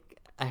think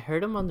I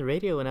heard them on the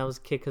radio when I was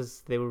a kid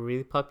because they were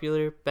really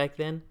popular back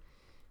then.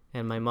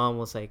 And my mom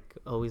was like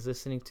always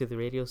listening to the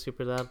radio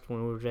super loud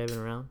when we were driving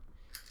around.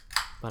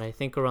 But I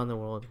think Around the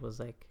World was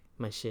like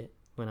my shit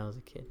when I was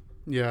a kid.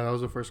 Yeah, that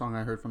was the first song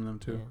I heard from them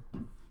too. Yeah.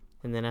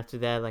 And then after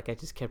that, like I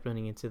just kept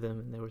running into them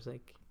and there was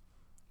like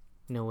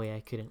no way I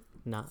couldn't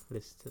not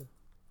listen to them.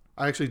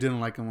 I actually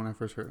didn't like them when I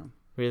first heard them.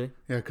 Really?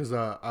 Yeah, because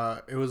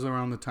it was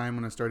around the time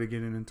when I started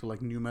getting into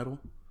like new metal.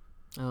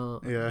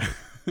 Oh. Yeah.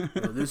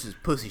 Well, this is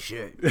pussy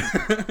shit.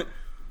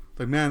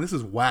 Like, man, this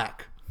is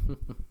whack.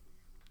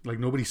 Like,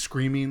 nobody's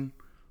screaming.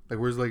 Like,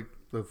 where's like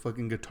the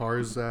fucking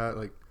guitars at?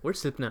 Like, Where's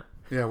Slipknot?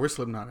 yeah, where's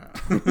Slipknot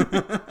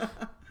at?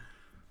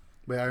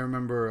 But I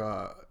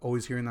remember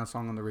always hearing that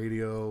song on the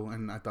radio,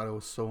 and I thought it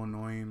was so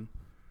annoying.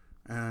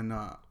 And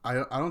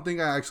I don't think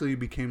I actually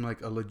became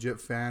like a legit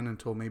fan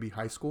until maybe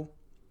high school.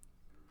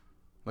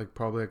 Like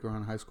probably like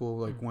around high school,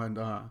 like when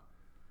I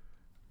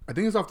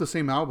think it's off the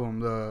same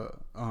album. The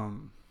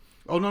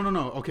oh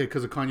no, okay,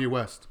 because of Kanye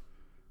West,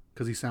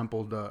 because he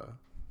sampled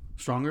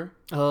Stronger.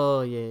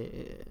 Oh yeah.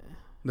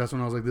 That's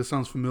when I was like, this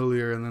sounds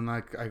familiar, and then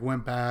like I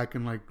went back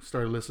and like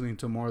started listening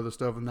to more of the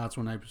stuff, and that's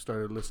when I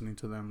started listening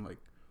to them like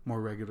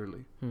more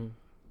regularly.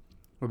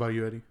 What about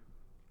you, Eddie?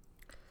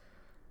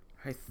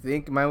 I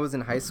think mine was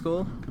in high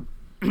school.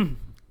 There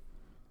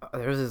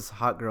was this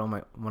hot girl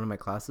in one of my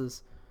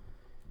classes.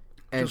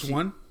 And Just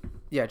one?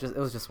 Yeah, it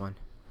was just one.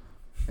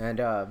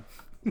 And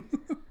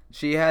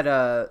she had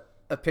a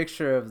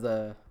picture of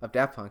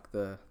Daft Punk,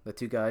 the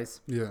two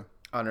guys, Yeah.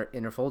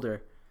 in her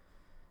folder.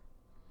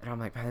 And I'm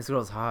like, man, this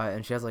girl's hot,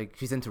 and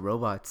she's into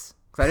robots.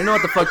 Cause I didn't know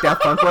what the fuck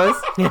Daft Punk was.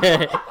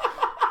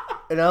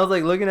 And I was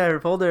like looking at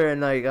her folder,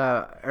 and like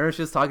Ernest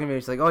was talking to me.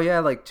 She's like, oh yeah,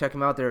 like check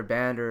them out, they're a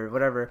band or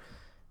whatever.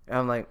 And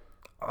I'm like,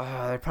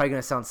 oh, they're probably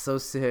gonna sound so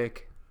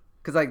sick.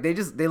 Cause like they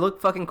look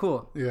fucking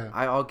cool. Yeah.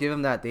 I'll give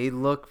them that. They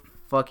look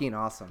fucking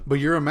awesome. But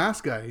you're a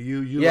mask guy.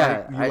 You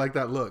Yeah, like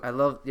that look. I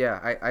love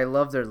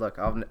their look.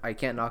 I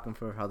can't knock them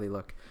for how they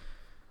look.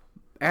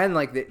 And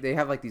like they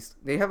have like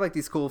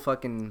these cool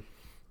fucking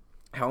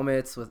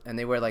helmets and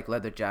they wear like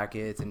leather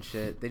jackets and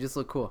shit. They just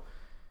look cool.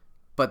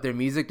 But their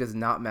music does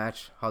not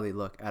match how they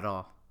look at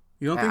all.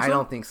 You don't think so? I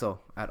don't think so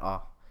at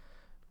all.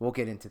 We'll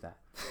get into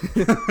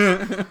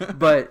that.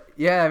 But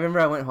yeah, I remember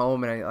I went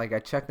home and I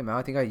checked them out.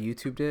 I think I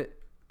YouTubed it.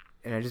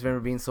 And I just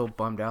remember being so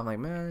bummed out. I'm like,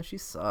 man, she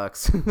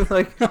sucks.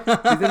 Like,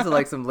 she's into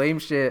like some lame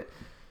shit.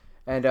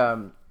 And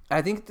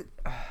I think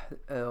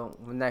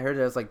when I heard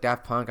it was like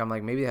Daft Punk, I'm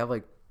like, maybe they have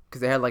like,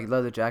 because they had like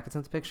leather jackets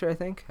in the picture, I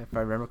think, if I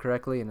remember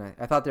correctly. And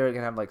I thought they were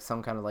going to have like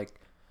some kind of like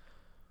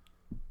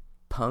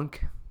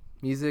punk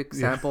music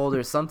sampled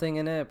or something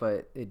in it,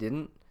 but it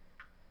didn't.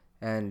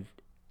 And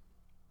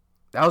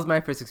that was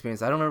my first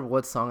experience. I don't remember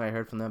what song I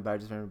heard from them, but I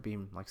just remember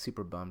being like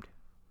super bummed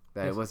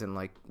that it wasn't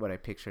like what I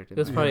pictured. It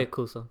was probably a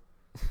cool song.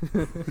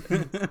 But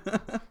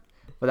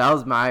that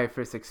was my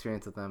first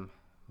experience with them.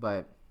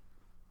 But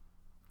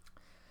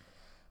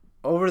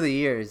over the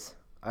years,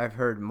 I've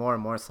heard more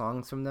and more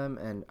songs from them,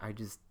 and I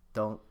just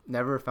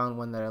never found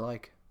one that I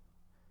like.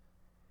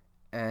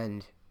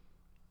 And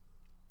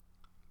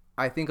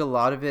I think a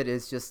lot of it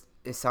is just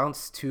it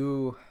sounds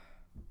too.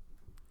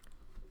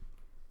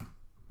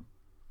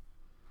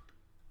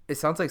 It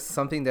sounds like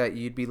something that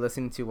you'd be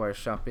listening to while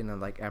shopping on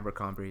like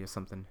Abercrombie or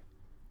something,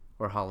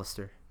 or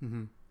Hollister.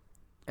 Mm-hmm.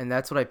 And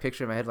that's what I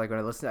picture in my head. Like when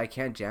I listen, I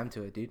can't jam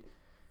to it, dude.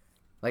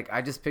 Like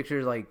I just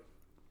picture like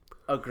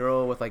a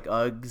girl with like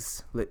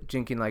Uggs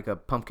drinking like a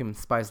pumpkin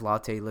spice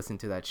latte, listening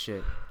to that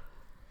shit.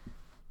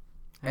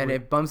 And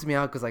it bums me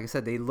out because, like I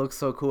said, they look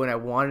so cool, and I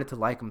wanted to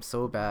like them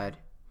so bad.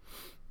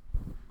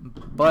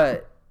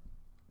 But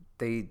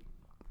I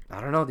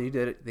don't know,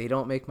 dude. They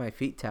don't make my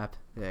feet tap.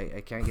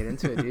 I can't get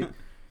into it, dude.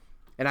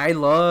 And I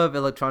love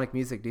electronic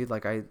music, dude.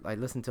 Like I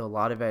listen to a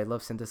lot of it. I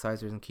love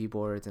synthesizers and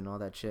keyboards and all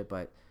that shit,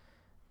 but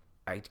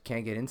I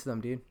can't get into them,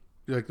 dude.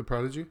 You like The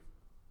Prodigy?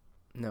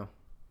 No.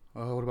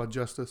 What about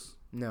Justice?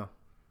 No.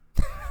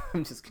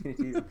 I'm just kidding,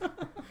 dude.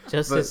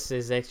 Justice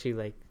is actually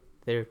like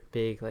they're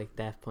big like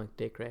Daft Punk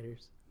dick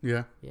riders.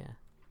 Yeah. Yeah.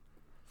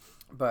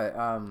 But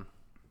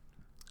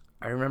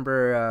I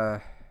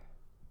remember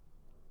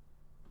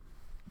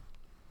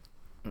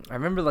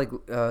like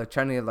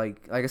trying to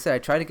like I said, I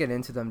tried to get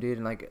into them, dude,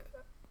 and like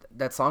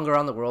that song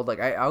Around the World,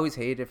 like I always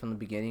hated it from the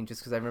beginning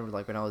just because I remember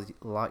like when I was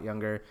a lot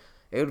younger,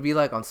 it would be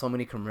like on so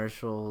many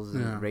commercials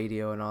and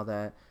radio and all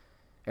that.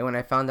 And when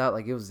I found out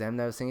like it was them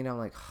that was singing, I'm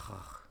like,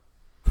 oh.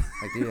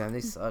 Like, dude, man,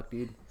 they suck,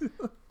 dude.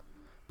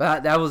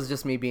 But that was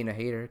just me being a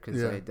hater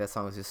because that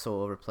song was just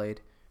so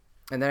overplayed.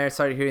 And then I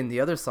started hearing the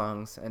other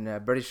songs, and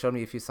Bertie showed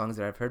me a few songs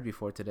that I've heard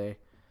before today.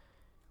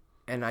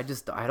 And I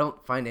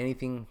don't find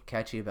anything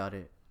catchy about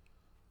it.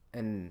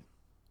 And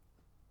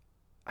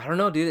I don't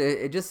know, dude.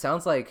 It just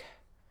sounds like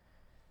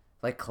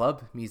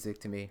club music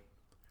to me.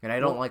 And I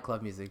don't like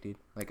club music, dude.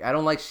 Like, I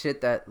don't like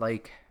shit that,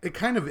 like... It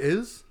kind of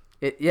is.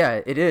 It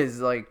is.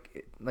 Like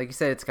you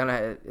said, it's kind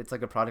of... It's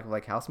like a product of,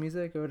 like, house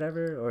music or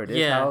whatever. Or it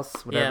is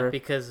house, whatever. Yeah,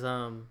 because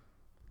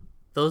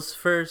those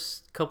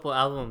first couple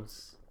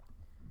albums,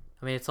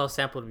 I mean, it's all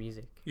sampled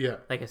music. Yeah.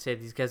 Like I said,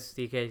 these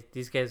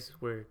guys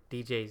were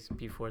DJs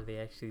before they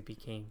actually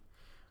became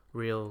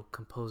real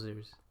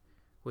composers,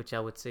 which I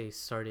would say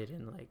started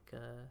in, like,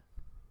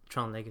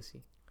 Tron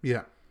Legacy.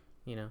 Yeah.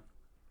 You know?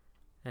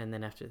 And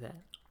then after that,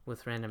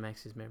 with Random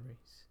Access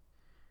Memories.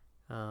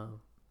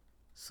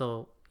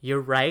 So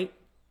you're right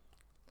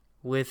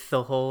with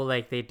the whole,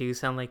 like, they do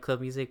sound like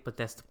club music, but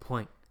that's the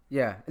point.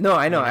 Yeah. No,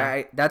 I know. You know?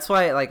 I that's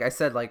why, like I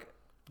said, like,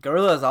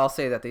 Gorillaz, I'll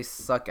say that they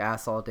suck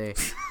ass all day.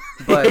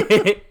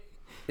 But,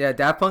 yeah,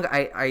 Daft Punk,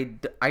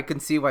 I can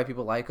see why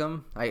people like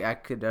them. I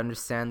could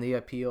understand the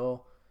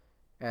appeal.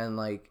 And,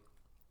 like,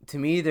 to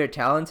me, they're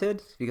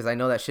talented because I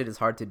know that shit is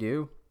hard to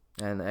do.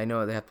 And I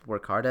know they have to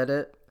work hard at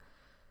it.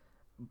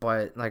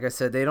 But, like I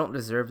said, they don't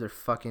deserve their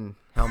fucking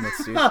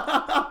helmets, dude.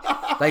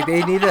 Like,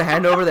 they need to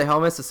hand over the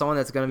helmets to someone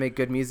that's going to make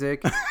good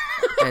music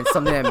and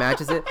something that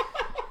matches it.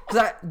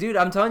 Because, dude,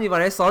 I'm telling you,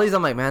 when I saw these,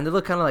 I'm like, man, they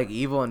look kind of, like,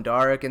 evil and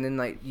dark. And then,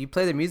 like, you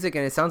play the music,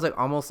 and it sounds like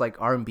almost,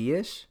 like,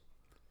 R&B-ish.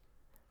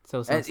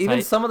 So and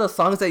even some of the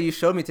songs that you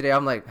showed me today,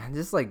 I'm like, man,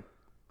 this is, like,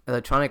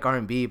 electronic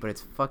R&B, but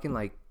it's fucking,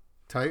 like...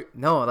 Tight?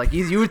 No, like,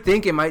 you would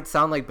think it might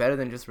sound, like, better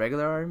than just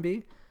regular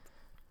R&B.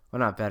 Well,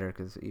 not better,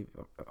 because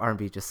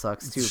R&B just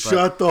sucks, too.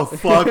 Shut the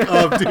fuck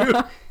up, dude.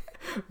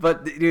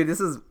 But, dude,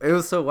 it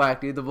was so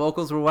whack, dude. The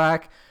vocals were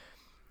whack.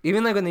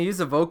 Even, like, when they use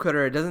the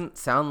vocoder, it doesn't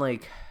sound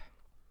like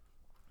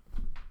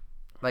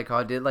how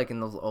it did, like, in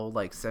those old,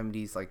 like,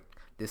 70s, like,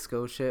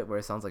 disco shit, where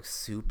it sounds, like,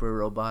 super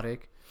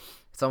robotic.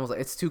 It's almost like,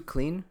 it's too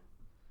clean.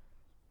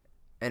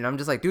 And I'm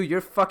just like, dude,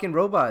 you're fucking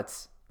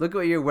robots. Look at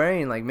what you're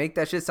wearing. Like, make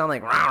that shit sound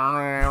like,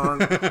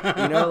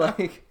 you know,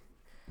 like...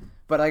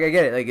 But, like, I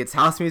get it. Like, it's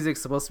house music,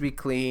 supposed to be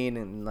clean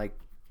and, like,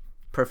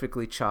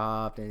 perfectly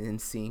chopped and in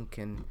sync.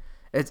 And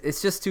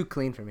it's just too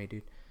clean for me,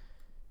 dude.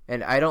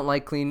 And I don't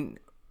like clean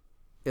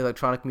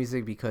electronic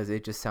music because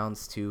it just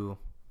sounds too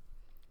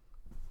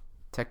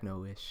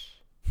techno-ish.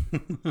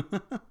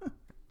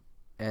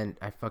 And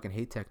I fucking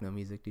hate techno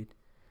music, dude.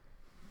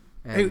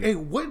 And Hey,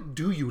 what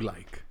do you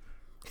like?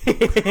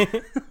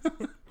 well,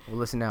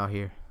 listen now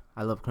here.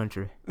 I love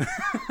country.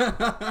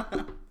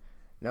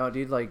 No,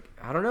 dude, like,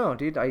 I don't know,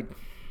 dude.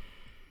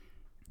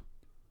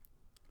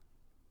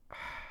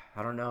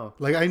 I don't know.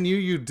 Like, I knew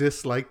you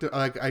disliked it.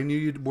 Like, I knew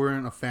you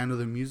weren't a fan of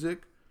the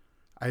music.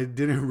 I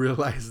didn't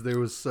realize there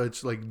was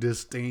such, like,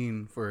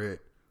 disdain for it.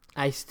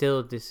 I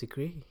still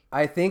disagree.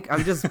 I think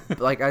I'm just,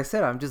 like I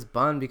said, I'm just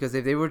bummed because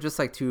if they were just,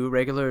 like, two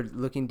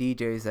regular-looking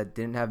DJs that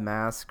didn't have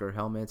masks or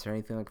helmets or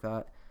anything like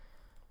that,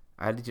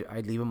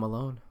 I'd leave them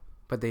alone.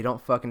 But they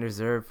don't fucking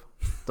deserve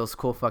those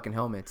cool fucking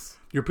helmets.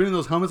 You're putting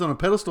those helmets on a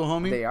pedestal,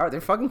 homie. They are. They're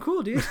fucking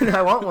cool, dude.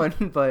 I want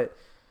one, but...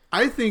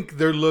 I think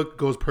their look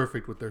goes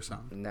perfect with their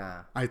sound.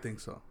 Nah. I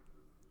think so.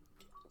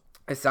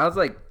 It sounds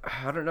like,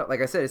 I don't know, like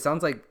I said, it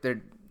sounds like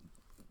they're...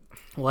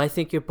 Well, I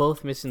think you're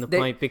both missing the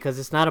point because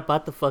it's not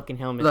about the fucking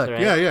helmets, Look,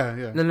 right?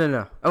 Yeah.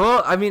 No.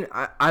 Well, I mean,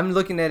 I'm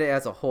looking at it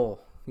as a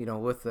whole, you know,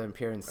 with the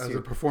appearance As too.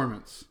 a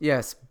performance.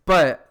 Yes,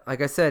 but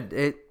like I said,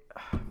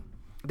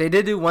 they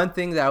did do one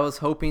thing that I was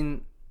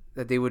hoping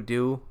that they would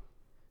do,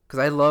 because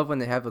I love when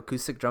they have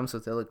acoustic drums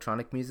with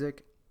electronic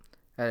music.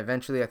 And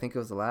eventually, I think it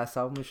was the last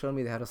album they showed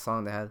me, they had a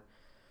song that had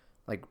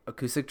like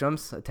acoustic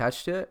drums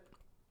attached to it.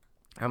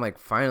 I'm like,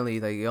 finally,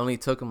 like it only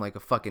took them like a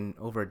fucking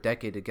over a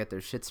decade to get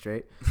their shit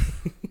straight,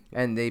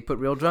 and they put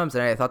real drums,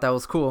 and I thought that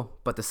was cool,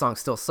 but the song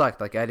still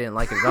sucked. Like I didn't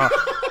like it at all.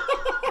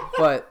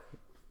 But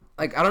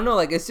like I don't know,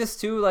 like it's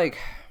just too like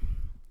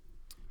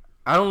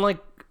I don't like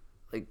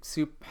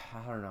super.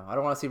 I don't know. I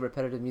don't want to say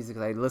repetitive music.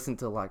 I listen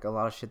to like a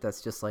lot of shit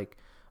that's just like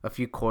a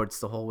few chords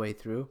the whole way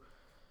through.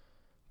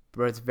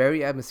 But it's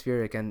very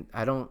atmospheric, and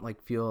I don't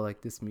like feel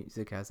like this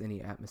music has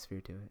any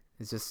atmosphere to it.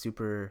 It's just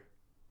super,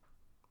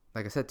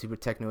 like I said, super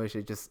techno-ish.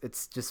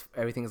 It's just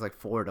everything is like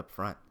forward up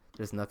front.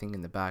 There's nothing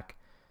in the back.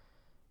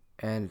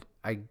 And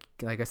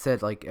like I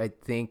said, like I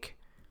think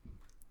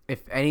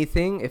if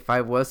anything, if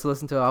I was to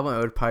listen to an album, it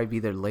would probably be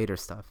their later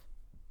stuff.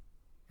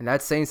 And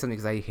that's saying something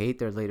because I hate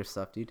their later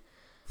stuff, dude.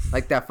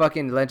 Like that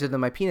fucking Legend of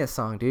My Penis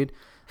song, dude.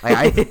 Like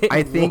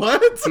I think,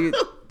 What? dude,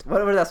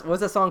 what's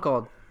that song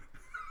called?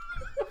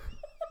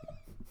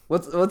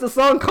 What's the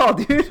song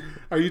called, dude?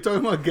 Are you talking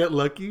about Get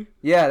Lucky?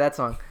 Yeah, that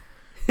song.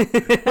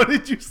 What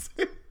did you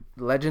say?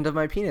 Legend of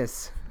My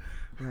Penis.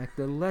 Like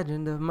the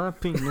legend of my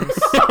penis.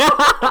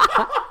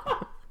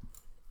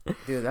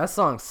 Dude, that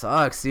song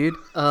sucks, dude.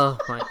 Oh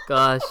my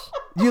gosh.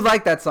 You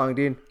like that song,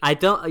 dude? I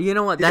don't. You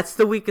know what? That's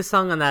the weakest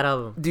song on that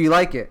album. Do you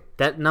like it?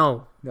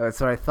 No, No, that's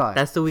what I thought.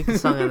 that's the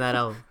weakest song on that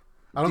album.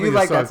 I don't Do you think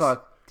like it that sucks.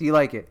 song? Do you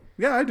like it?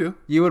 Yeah, I do.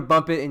 You would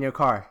bump it in your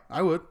car.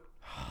 I would.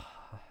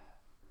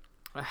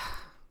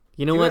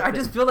 You know Dude, what? I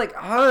just feel like,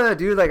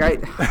 dude, like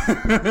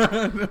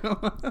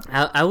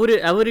I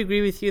would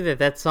agree with you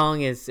that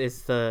song is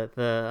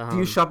the. Do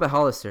you shop at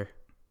Hollister?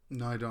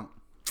 No, I don't.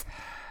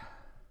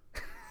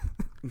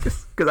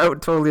 Because I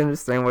would totally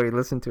understand why you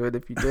listened to it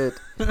if you did.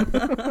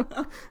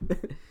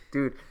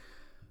 Dude,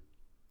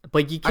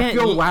 But you I can't.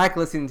 feel whack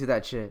listening to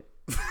that shit.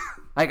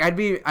 Like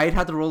I'd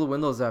have to roll the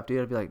windows up,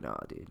 dude. I'd be like, no,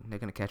 dude, they're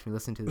gonna catch me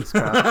listening to this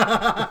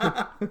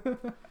crap.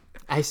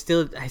 I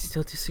still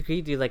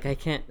disagree, dude. Like I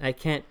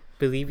can't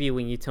believe you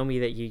when you tell me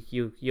that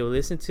you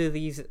listen to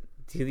these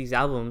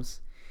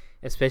albums,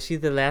 especially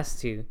the last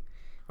two,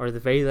 or the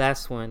very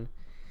last one,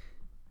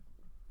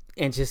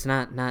 and just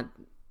not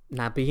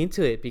be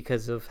into it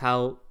because of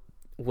how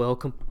well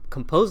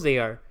composed they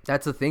are.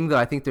 That's the thing, though.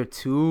 I think they're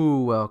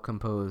too well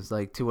composed,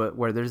 like to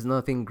where there's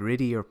nothing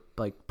gritty or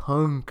like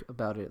punk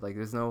about it. Like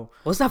there's no.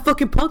 What's that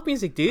fucking punk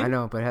music, dude? I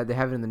know, but they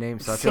have it in the name,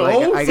 so I So?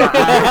 feel like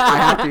I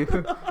have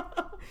to.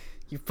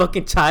 You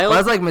fucking child.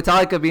 Well, that's like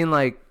Metallica being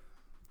like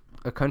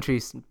a country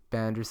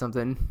band or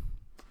something.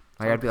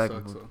 Like I'd be like,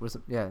 Sucks, though. where's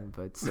yeah,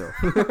 but still.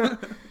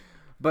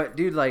 But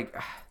dude, like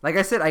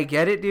I said, I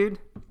get it, dude.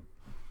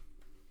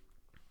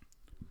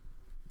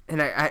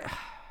 And I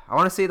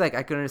want to say like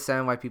I can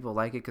understand why people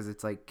like it because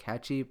it's like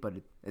catchy, but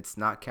it's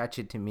not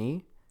catchy to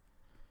me.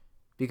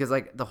 Because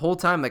like the whole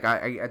time, like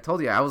I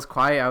told you, I was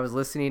quiet, I was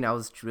listening, I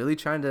was really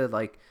trying to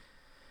like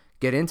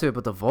get into it,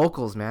 but the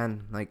vocals,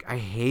 man, like I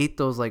hate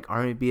those like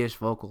R&B-ish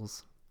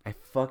vocals. I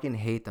fucking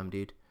hate them,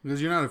 dude.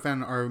 Because you're not a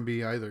fan of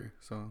R&B either,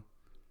 so.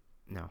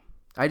 No,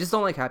 I just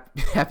don't like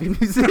happy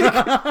music.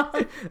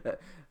 I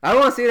don't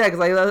want to say that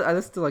because I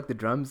listen to like the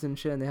drums and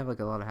shit, and they have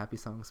like a lot of happy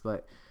songs,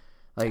 but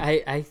like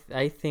I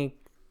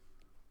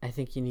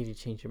think you need to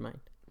change your mind.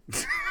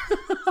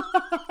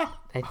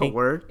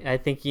 I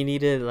think you need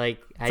to like.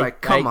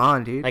 come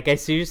on, dude. Like I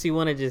seriously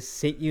want to just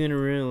sit you in a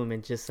room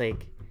and just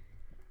like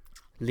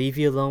leave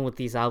you alone with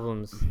these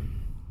albums,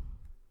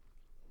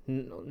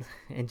 and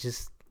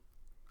just.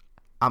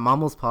 I'm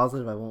almost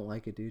positive I won't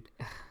like it, dude.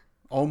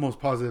 Almost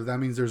positive. That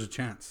means there's a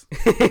chance.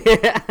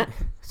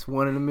 It's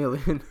 1 in a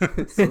million,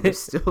 so there's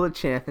still a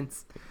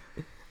chance,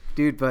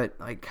 dude. But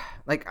like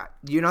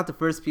you're not the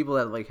first people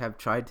that like have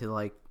tried to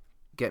like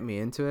get me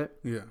into it.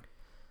 Yeah.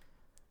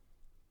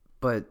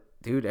 But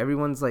dude,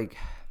 everyone's like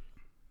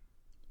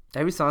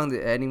every song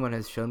that anyone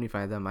has shown me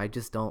by them, I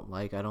just don't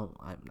like.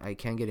 I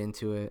can't get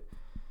into it.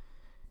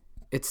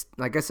 It's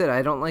like I said,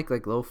 I don't like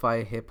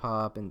lo-fi hip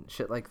hop and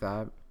shit like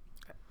that.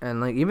 And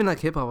like even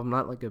like hip hop, I'm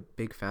not like a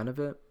big fan of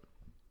it.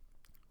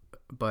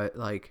 But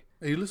like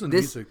Hey, you listen to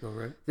music though,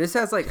 right? this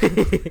has like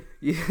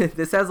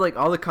this has like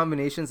all the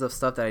combinations of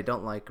stuff that I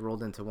don't like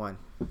rolled into one.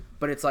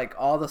 But it's like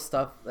all the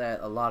stuff that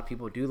a lot of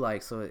people do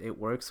like, so it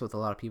works with a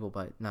lot of people,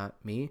 but not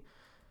me.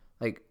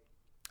 Like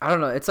I don't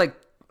know. It's like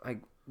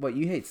what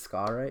you hate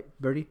ska, right,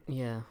 Birdie?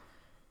 Yeah.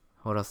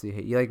 What else do you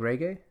hate? You like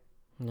reggae?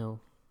 No.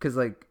 Because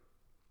like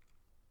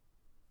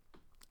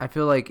I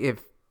feel like if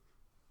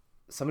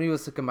somebody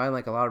was to combine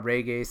like a lot of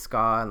reggae,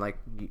 ska, and like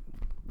you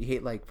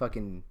hate like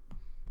fucking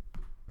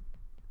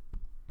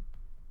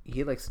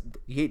you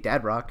hate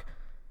dad rock.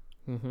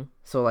 Mm-hmm.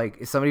 So like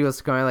if somebody was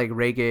to combine like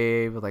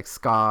reggae with like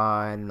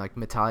ska and like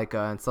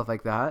Metallica and stuff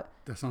like that,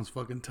 That sounds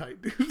fucking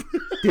tight,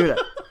 dude.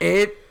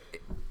 dude,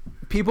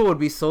 people would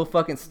be so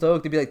fucking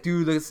stoked. They'd be like,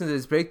 dude, listen to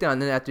this breakdown.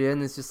 And then at the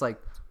end, it's just like,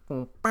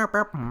 and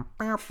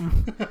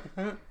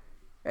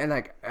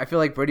like I feel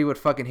like Birdie would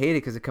fucking hate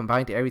it because it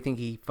combined to everything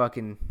he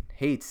fucking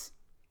hates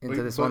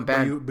into this one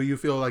band. But you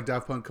feel like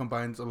Daft Punk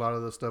combines a lot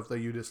of the stuff that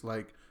you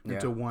dislike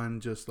into Yeah. one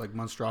just like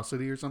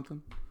monstrosity or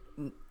something?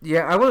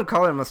 Yeah, I wouldn't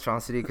call it a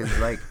monstrosity because,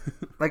 like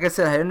I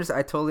said,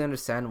 I totally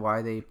understand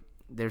why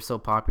they're so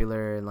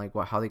popular and like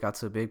how they got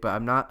so big. But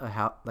I'm not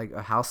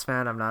a house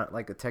fan. I'm not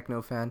like a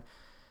techno fan.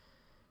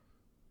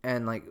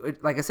 And like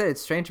I said,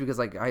 it's strange because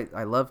like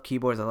I love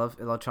keyboards. I love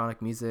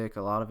electronic music,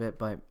 a lot of it.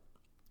 But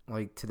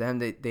like to them,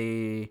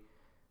 they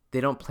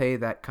don't play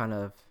that kind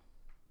of,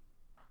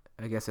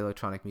 I guess,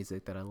 electronic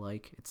music that I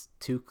like. It's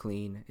too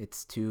clean.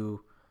 It's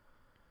too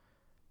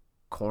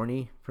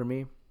corny for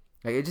me.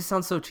 Like, it just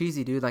sounds so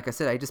cheesy, dude. Like I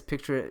said, I just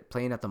picture it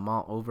playing at the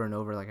mall over and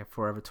over, like at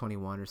Forever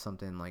 21 or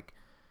something. Like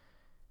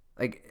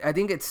I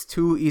think it's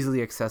too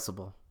easily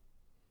accessible,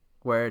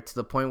 where to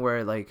the point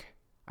where like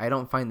I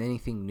don't find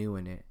anything new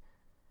in it.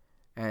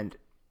 And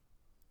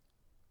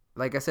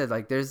like I said,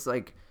 like there's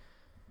like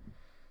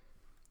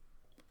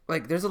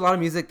there's a lot of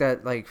music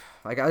that like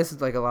I listen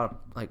to like a lot of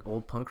like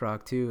old punk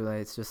rock too.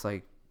 Like it's just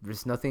like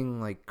there's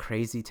nothing like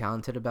crazy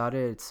talented about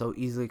it. It's so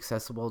easily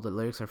accessible. The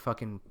lyrics are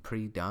fucking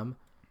pretty dumb.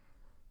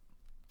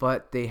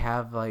 But they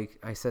have, like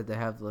I said, they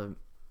have the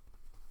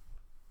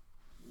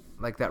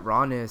like that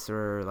rawness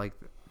or like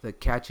the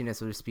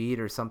catchiness or the speed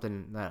or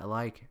something that I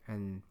like,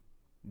 and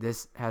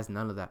this has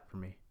none of that for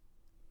me.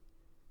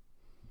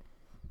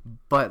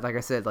 But like I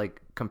said,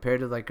 like compared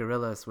to like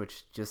Gorillaz,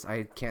 which just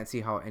I can't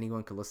see how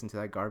anyone could listen to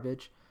that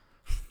garbage.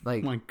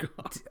 Like, Oh my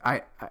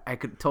God. I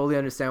could totally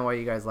understand why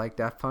you guys like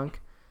Daft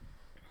Punk,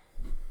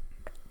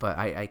 but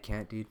I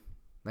can't, dude.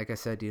 Like I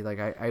said, dude, like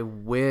I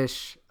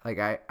wish, like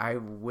I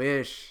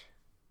wish.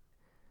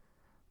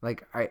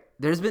 Like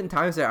there's been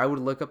times that I would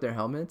look up their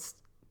helmets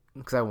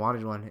because I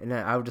wanted one, and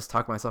then I would just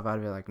talk myself out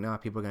of it. Like, nah,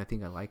 people are gonna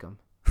think I like them.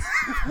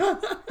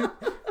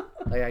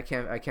 Like I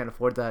can't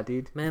afford that,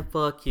 dude. Man,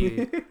 fuck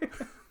you.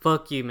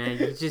 Fuck you, man.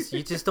 You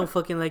just don't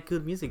fucking like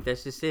good music.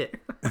 That's just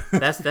it.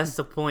 That's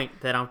the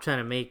point that I'm trying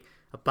to make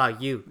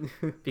about you,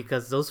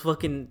 because those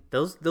fucking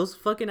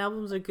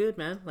albums are good,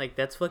 man. Like,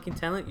 that's fucking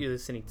talent you're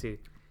listening to.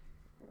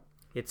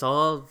 It's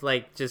all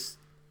like just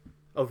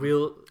a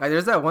real.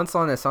 There's that one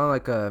song that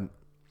sounded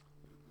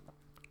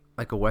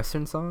like a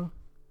Western song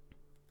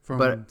From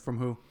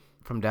who?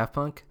 from Daft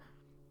Punk.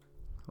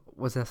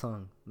 What's that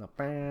song? Oh,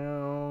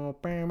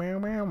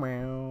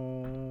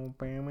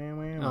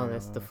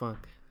 that's the funk.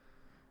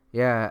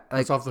 Yeah,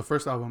 like It's off the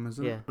first album,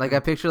 isn't Yeah. it? like I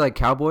picture like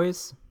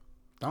cowboys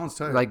That one's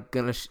tight. like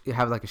gonna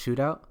have like a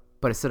shootout,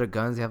 but instead of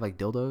guns they have like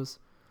dildos.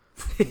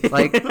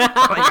 like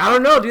I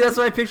don't know, dude. That's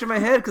what I picture in my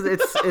head because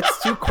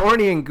it's too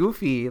corny and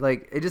goofy.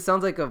 Like it just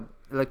sounds like a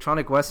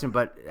electronic Western,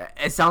 but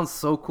it sounds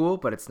so cool,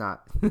 but it's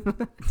not.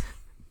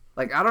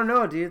 Like I don't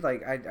know, dude.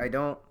 Like I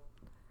don't.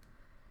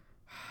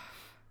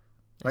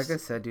 Like I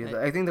said, dude,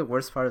 I think the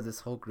worst part of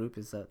this whole group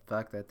is the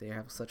fact that they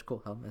have such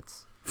cool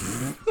helmets.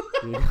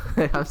 Dude,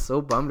 I'm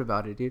so bummed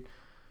about it, dude.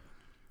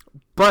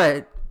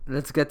 But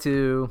let's get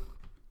to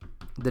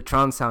the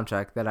Tron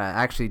soundtrack that I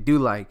actually do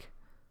like.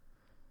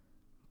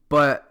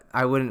 But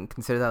I wouldn't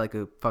consider that like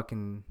a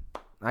fucking.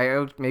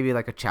 Maybe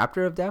like a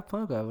chapter of Daft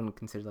Punk. I wouldn't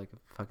consider like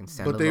a fucking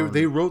standalone. But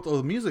they wrote all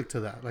the music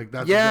to that. Like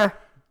that's Yeah,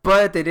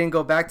 but they didn't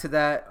go back to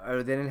that,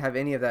 or they didn't have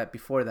any of that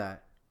before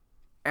that.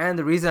 And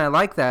the reason I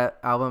like that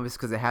album is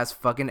because it has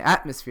fucking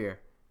atmosphere,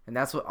 and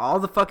that's what all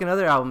the fucking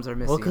other albums are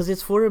missing. Well, because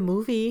it's for a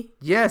movie.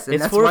 Yes, and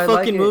It's that's for why a I like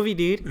fucking it. movie,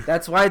 dude.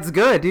 That's why it's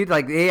good, dude.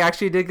 Like they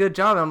actually did a good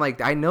job. I'm like,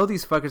 I know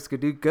these fuckers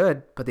could do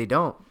good, but they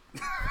don't.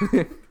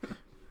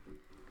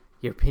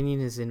 Your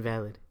opinion is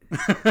invalid.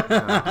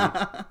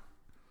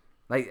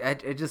 Like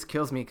it just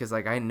kills me because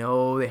like I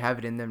know they have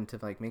it in them to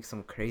like make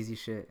some crazy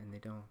shit, and they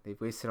don't. They've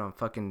wasted on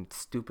fucking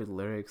stupid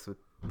lyrics with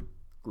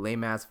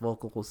lame ass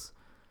vocals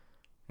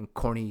and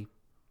corny,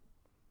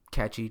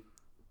 catchy.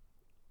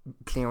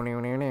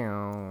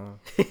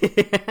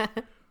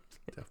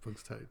 Daft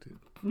Punk's tight,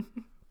 dude.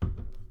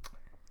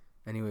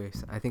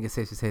 Anyways, I think it's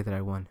safe to say that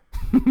I won.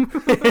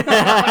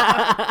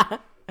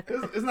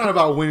 It's not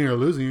about winning or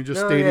losing. You're just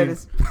No, stating. yeah, it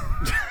is.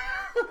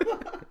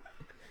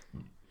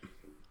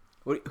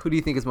 Who do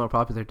you think is more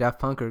popular, Daft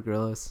Punk or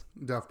Gorillaz?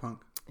 Daft Punk.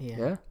 Yeah.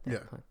 Yeah? Yeah.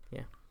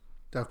 Yeah.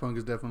 Daft Punk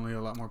is definitely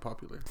a lot more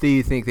popular. Do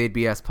you think they'd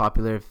be as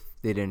popular if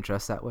they didn't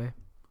dress that way?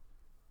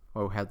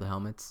 Or had the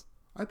helmets?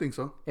 I think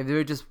so. If they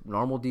were just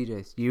normal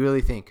DJs, do you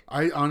really think?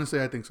 I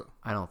think so.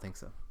 I don't think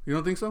so. You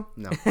don't think so?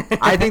 No.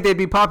 I think they'd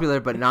be popular,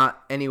 but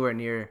not anywhere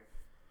near.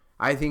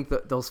 I think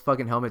those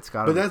fucking helmets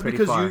got But them that's pretty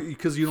because far.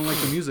 you don't like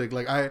the music.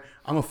 Like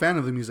I'm a fan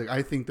of the music.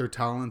 I think they're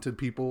talented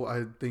people.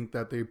 I think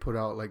that they put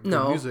out like good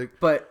No, music.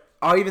 but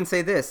I'll even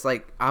say this: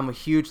 like, I'm a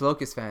huge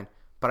Locust fan,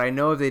 but I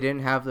know if they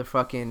didn't have the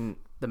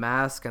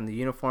mask and the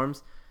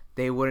uniforms,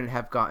 they wouldn't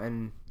have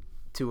gotten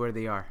to where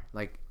they are.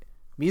 Like,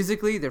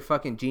 musically, they're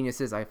fucking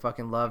geniuses. I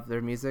fucking love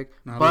their music.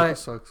 Nah, but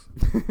Locust sucks.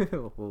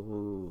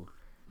 Ooh.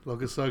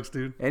 Locust sucks,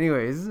 dude.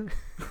 Anyways,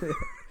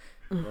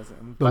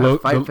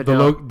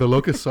 The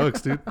Locust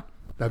sucks, dude.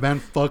 That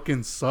band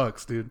fucking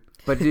sucks, dude.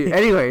 But dude,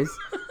 anyways,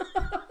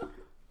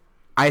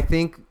 I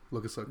think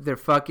Locust sucks. their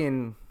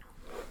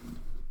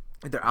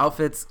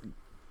outfits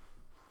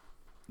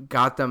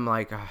got them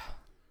like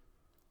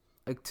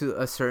to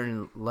a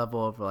certain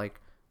level of like,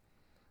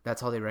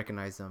 that's how they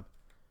recognize them.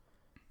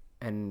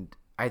 And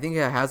I think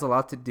it has a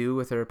lot to do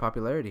with their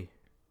popularity.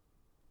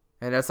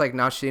 And that's like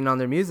not shitting on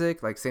their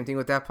music. Like same thing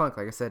with Daft Punk.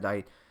 Like I said,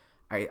 I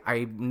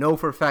know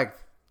for a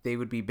fact they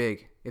would be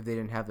big if they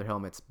didn't have their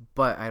helmets,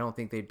 but I don't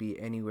think they'd be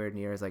anywhere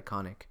near as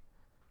iconic.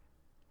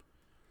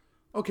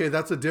 Okay,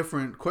 that's a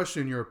different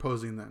question you're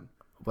posing then.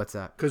 What's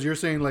that? Because you're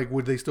saying like,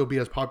 would they still be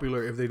as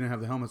popular if they didn't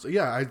have the helmets?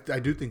 Yeah, I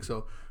do think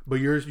so. But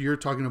you're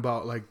talking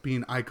about like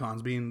being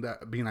icons, being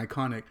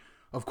iconic.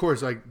 Of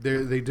course, like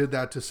they did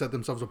that to set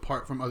themselves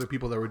apart from other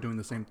people that were doing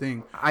the same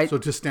thing. So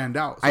to stand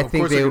out. So I of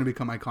think course they're going to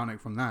become iconic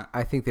from that.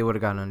 I think they would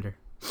have gotten under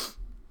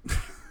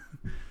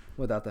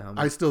without the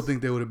helmets. I still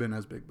think they would have been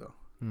as big though.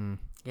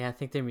 Yeah, I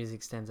think their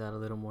music stands out a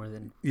little more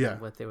than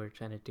what they were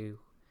trying to do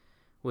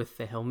with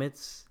the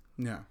helmets.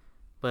 Yeah.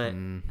 But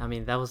I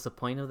mean, that was the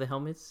point of the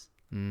helmets.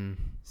 Mm.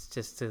 It's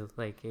just to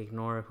like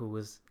ignore who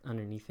was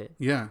underneath it.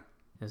 Yeah.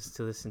 Just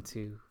to listen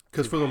to.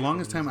 Because for the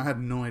longest time, I had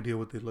no idea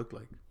what they looked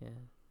like. Yeah.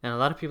 And a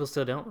lot of people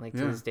still don't. Like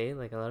to this day,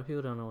 like a lot of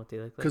people don't know what they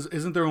look like. Because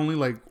isn't there only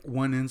like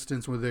one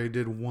instance where they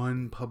did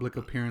one public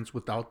appearance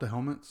without the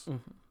helmets?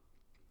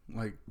 Mm-hmm.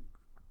 Like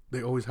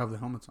they always have the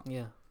helmets on.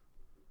 Yeah.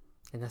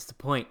 And that's the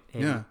point.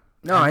 Yeah.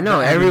 No, I know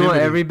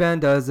every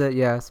band does it,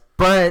 yes,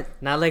 but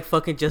not like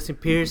fucking Justin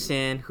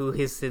Pearson, who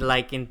is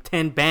like in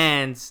 10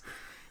 bands,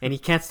 and he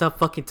can't stop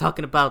fucking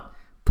talking about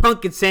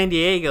punk in San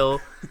Diego.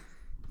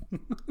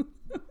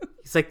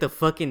 He's like the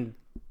fucking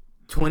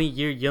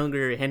 20-year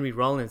younger Henry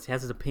Rollins. He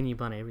has his opinion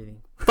about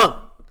everything.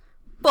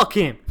 Fuck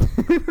him.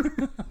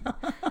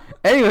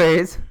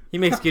 Anyways, he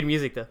makes good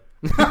music though.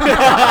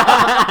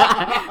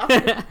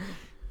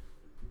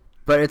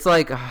 But it's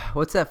like,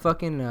 what's that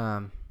fucking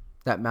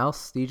that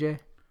mouse DJ?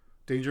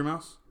 Danger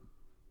Mouse?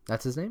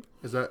 That's his name?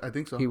 Is that? I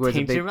think so. He wears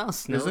Danger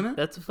Mouse, no? Isn't it?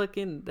 That's a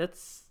fucking Dead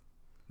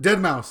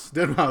Mouse.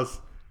 Dead Mouse.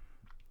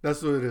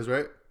 That's what it is,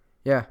 right?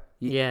 Yeah.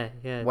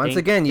 Yeah. Once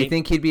again, you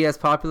think he'd be as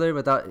popular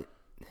without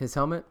his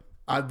helmet?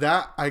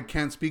 That I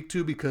can't speak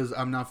to because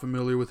I'm not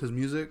familiar with his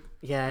music.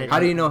 Yeah. How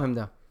do you know him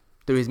though?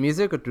 Through his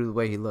music or through the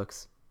way he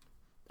looks?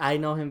 I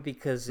know him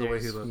because the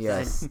way he looks.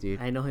 Yes, dude.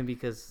 I know him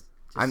because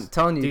I'm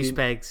telling you,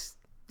 douchebags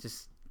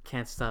just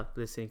can't stop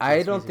listening. To I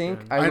his don't music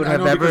think around. I would I have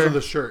know because ever. of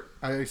the shirt.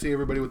 I see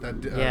everybody with that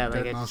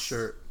Dead Mouse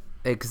shirt.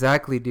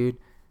 Exactly, dude.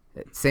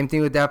 Same thing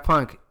with Daft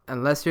Punk.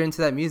 Unless you're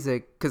into that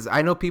music, because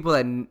I know people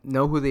that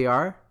know who they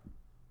are,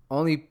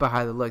 only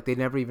behind the look. They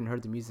never even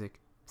heard the music.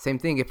 Same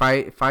thing. If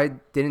I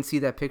didn't see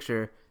that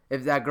picture,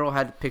 if that girl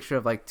had a picture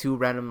of like two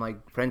random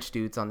like French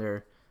dudes in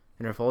her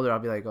folder, I'll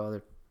be like, oh,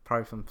 they're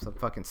probably from some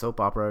fucking soap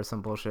opera or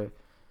some bullshit.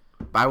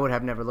 But I would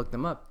have never looked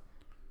them up.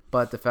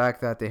 But the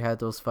fact that they had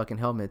those fucking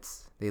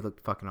helmets, they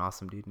looked fucking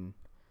awesome, dude. And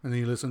then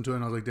you listen to it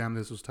and I was like, damn,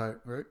 this was tight,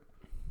 right?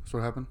 That's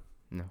what happened?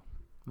 No.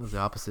 It was the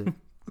opposite.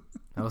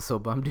 I was so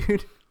bummed,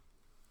 dude.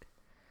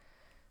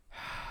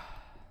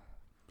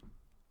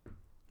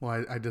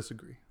 Well, I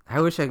disagree.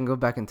 I wish I can go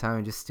back in time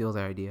and just steal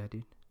their idea,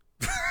 dude.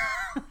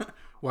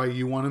 Why,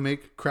 you want to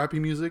make crappy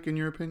music, in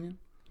your opinion?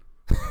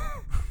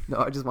 No,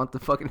 I just want the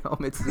fucking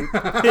helmets, dude.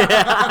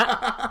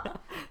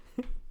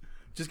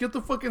 Just get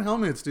the fucking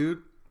helmets,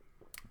 dude.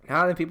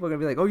 Now then people are going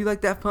to be like, oh, you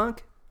like Daft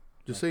Punk?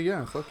 Just say,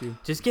 yeah, fuck you.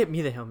 Just get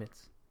me the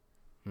helmets.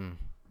 No,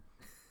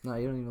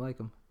 you don't even like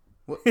them.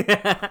 What?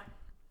 I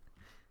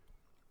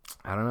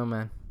don't know,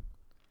 man.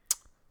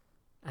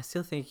 I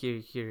still think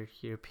your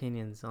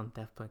opinions on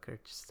Daft Punk are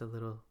just a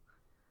little.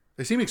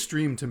 They seem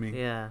extreme to me.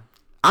 Yeah.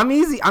 I'm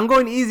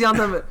going easy on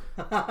them.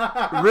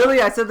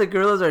 Really, I said the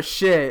Gorillaz are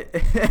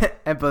shit,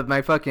 but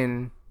my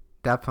fucking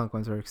Daft Punk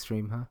ones are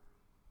extreme, huh?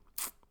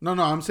 No,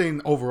 I'm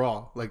saying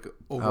overall, like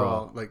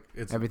like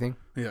it's everything.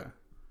 Yeah.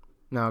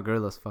 No,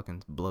 Gorillaz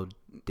fucking blow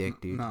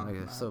dick, dude. No, like,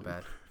 it's so dude.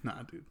 bad.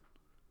 Nah, dude.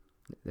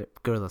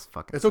 Gorillaz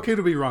fucking. It's okay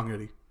to be wrong,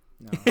 Eddie.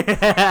 No.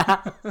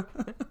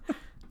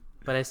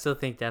 But I still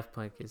think Daft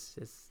Punk is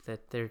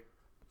that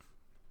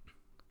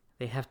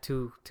they have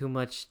too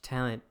much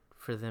talent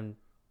for them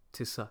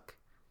to suck.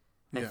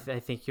 Yeah. I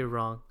think you're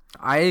wrong.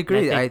 I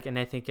agree. I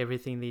think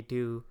everything they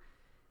do,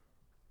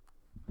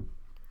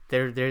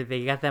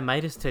 they got that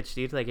Midas touch,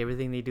 dude. Like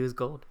everything they do is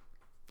gold.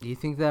 Do you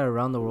think that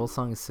Around the World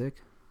song is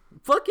sick?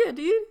 Fuck yeah,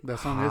 dude. That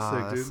song is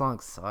sick, dude. That song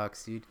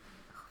sucks, dude.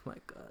 Oh my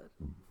god.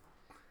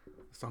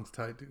 That song's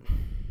tight, dude.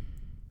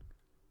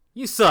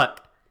 You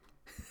suck.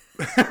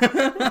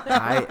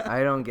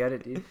 I don't get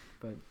it, dude.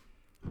 But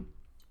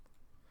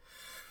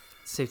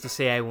safe to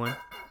say I won.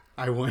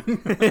 I win.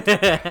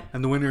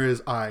 And the winner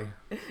is I.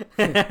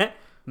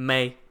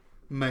 May.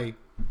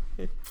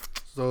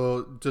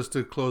 So just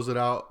to close it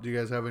out, do you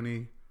guys have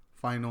any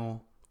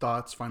final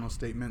thoughts, final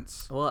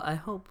statements? Well, I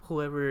hope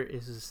whoever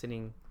is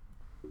listening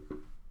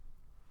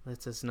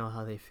lets us know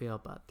how they feel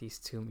about these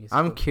two musical.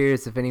 I'm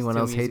curious if anyone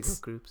else hates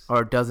groups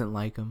or doesn't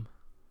like them.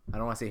 I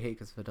don't want to say hate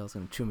because Fidel's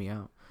gonna chew me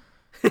out.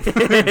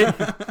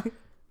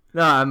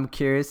 No, I'm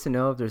curious to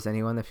know if there's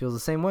anyone that feels the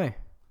same way,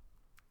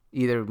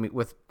 either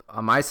with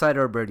on my side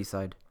or Birdie's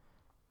side.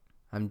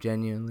 I'm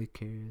genuinely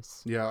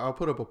curious. Yeah, I'll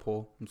put up a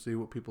poll and see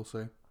what people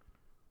say.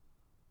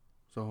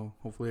 So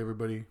hopefully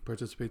everybody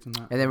participates in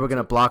that. And then we're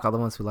gonna block all the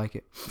ones who like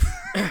it.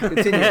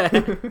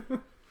 Continue.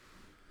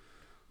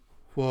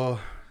 Well,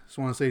 just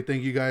want to say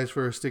thank you guys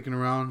for sticking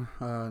around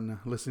and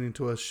listening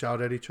to us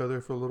shout at each other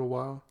for a little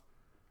while.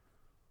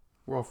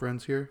 We're all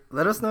friends here.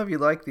 Let us know if you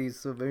like these,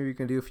 so maybe we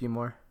can do a few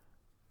more.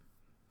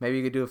 Maybe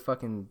you could do a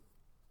fucking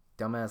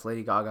dumbass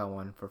Lady Gaga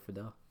one for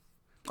Fidel.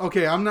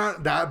 Okay, I'm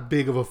not that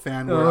big of a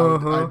fan where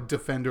I'd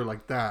defend her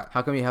like that.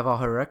 How come you have all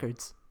her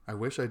records? I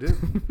wish I did.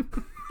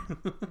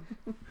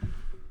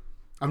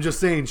 I'm just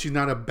saying she's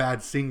not a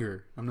bad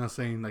singer. I'm not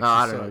saying like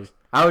I she don't know. sucks.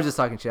 I was just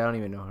talking shit. I don't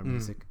even know her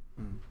music.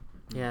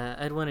 Yeah,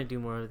 I'd want to do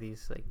more of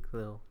these like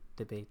little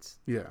debates.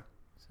 Yeah.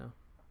 So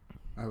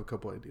I have a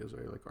couple ideas,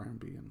 right? Like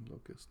R&B and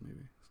Locust, maybe.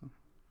 So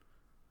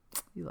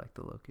You like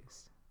the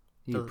Locust.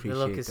 You the appreciate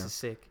Locust them. is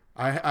sick.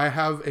 I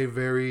have a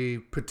very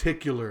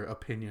particular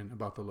opinion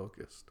about the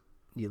Locust.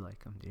 You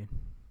like them, dude.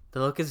 The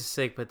Locust is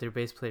sick, but their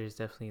bass player is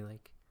definitely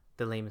like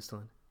the lamest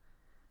one.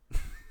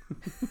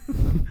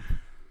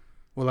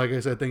 Well, like I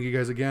said, thank you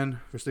guys again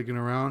for sticking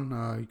around.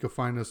 You can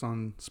find us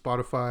on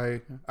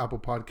Spotify, Apple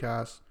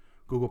Podcasts,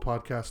 Google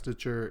Podcasts,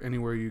 Stitcher,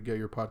 anywhere you get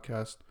your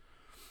podcast.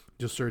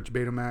 Just search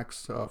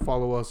Betamax.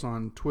 Follow us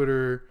on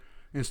Twitter,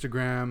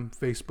 Instagram,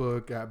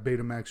 Facebook at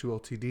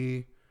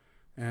BetamaxULTD.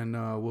 And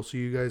we'll see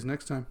you guys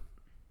next time.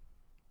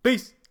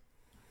 Peace.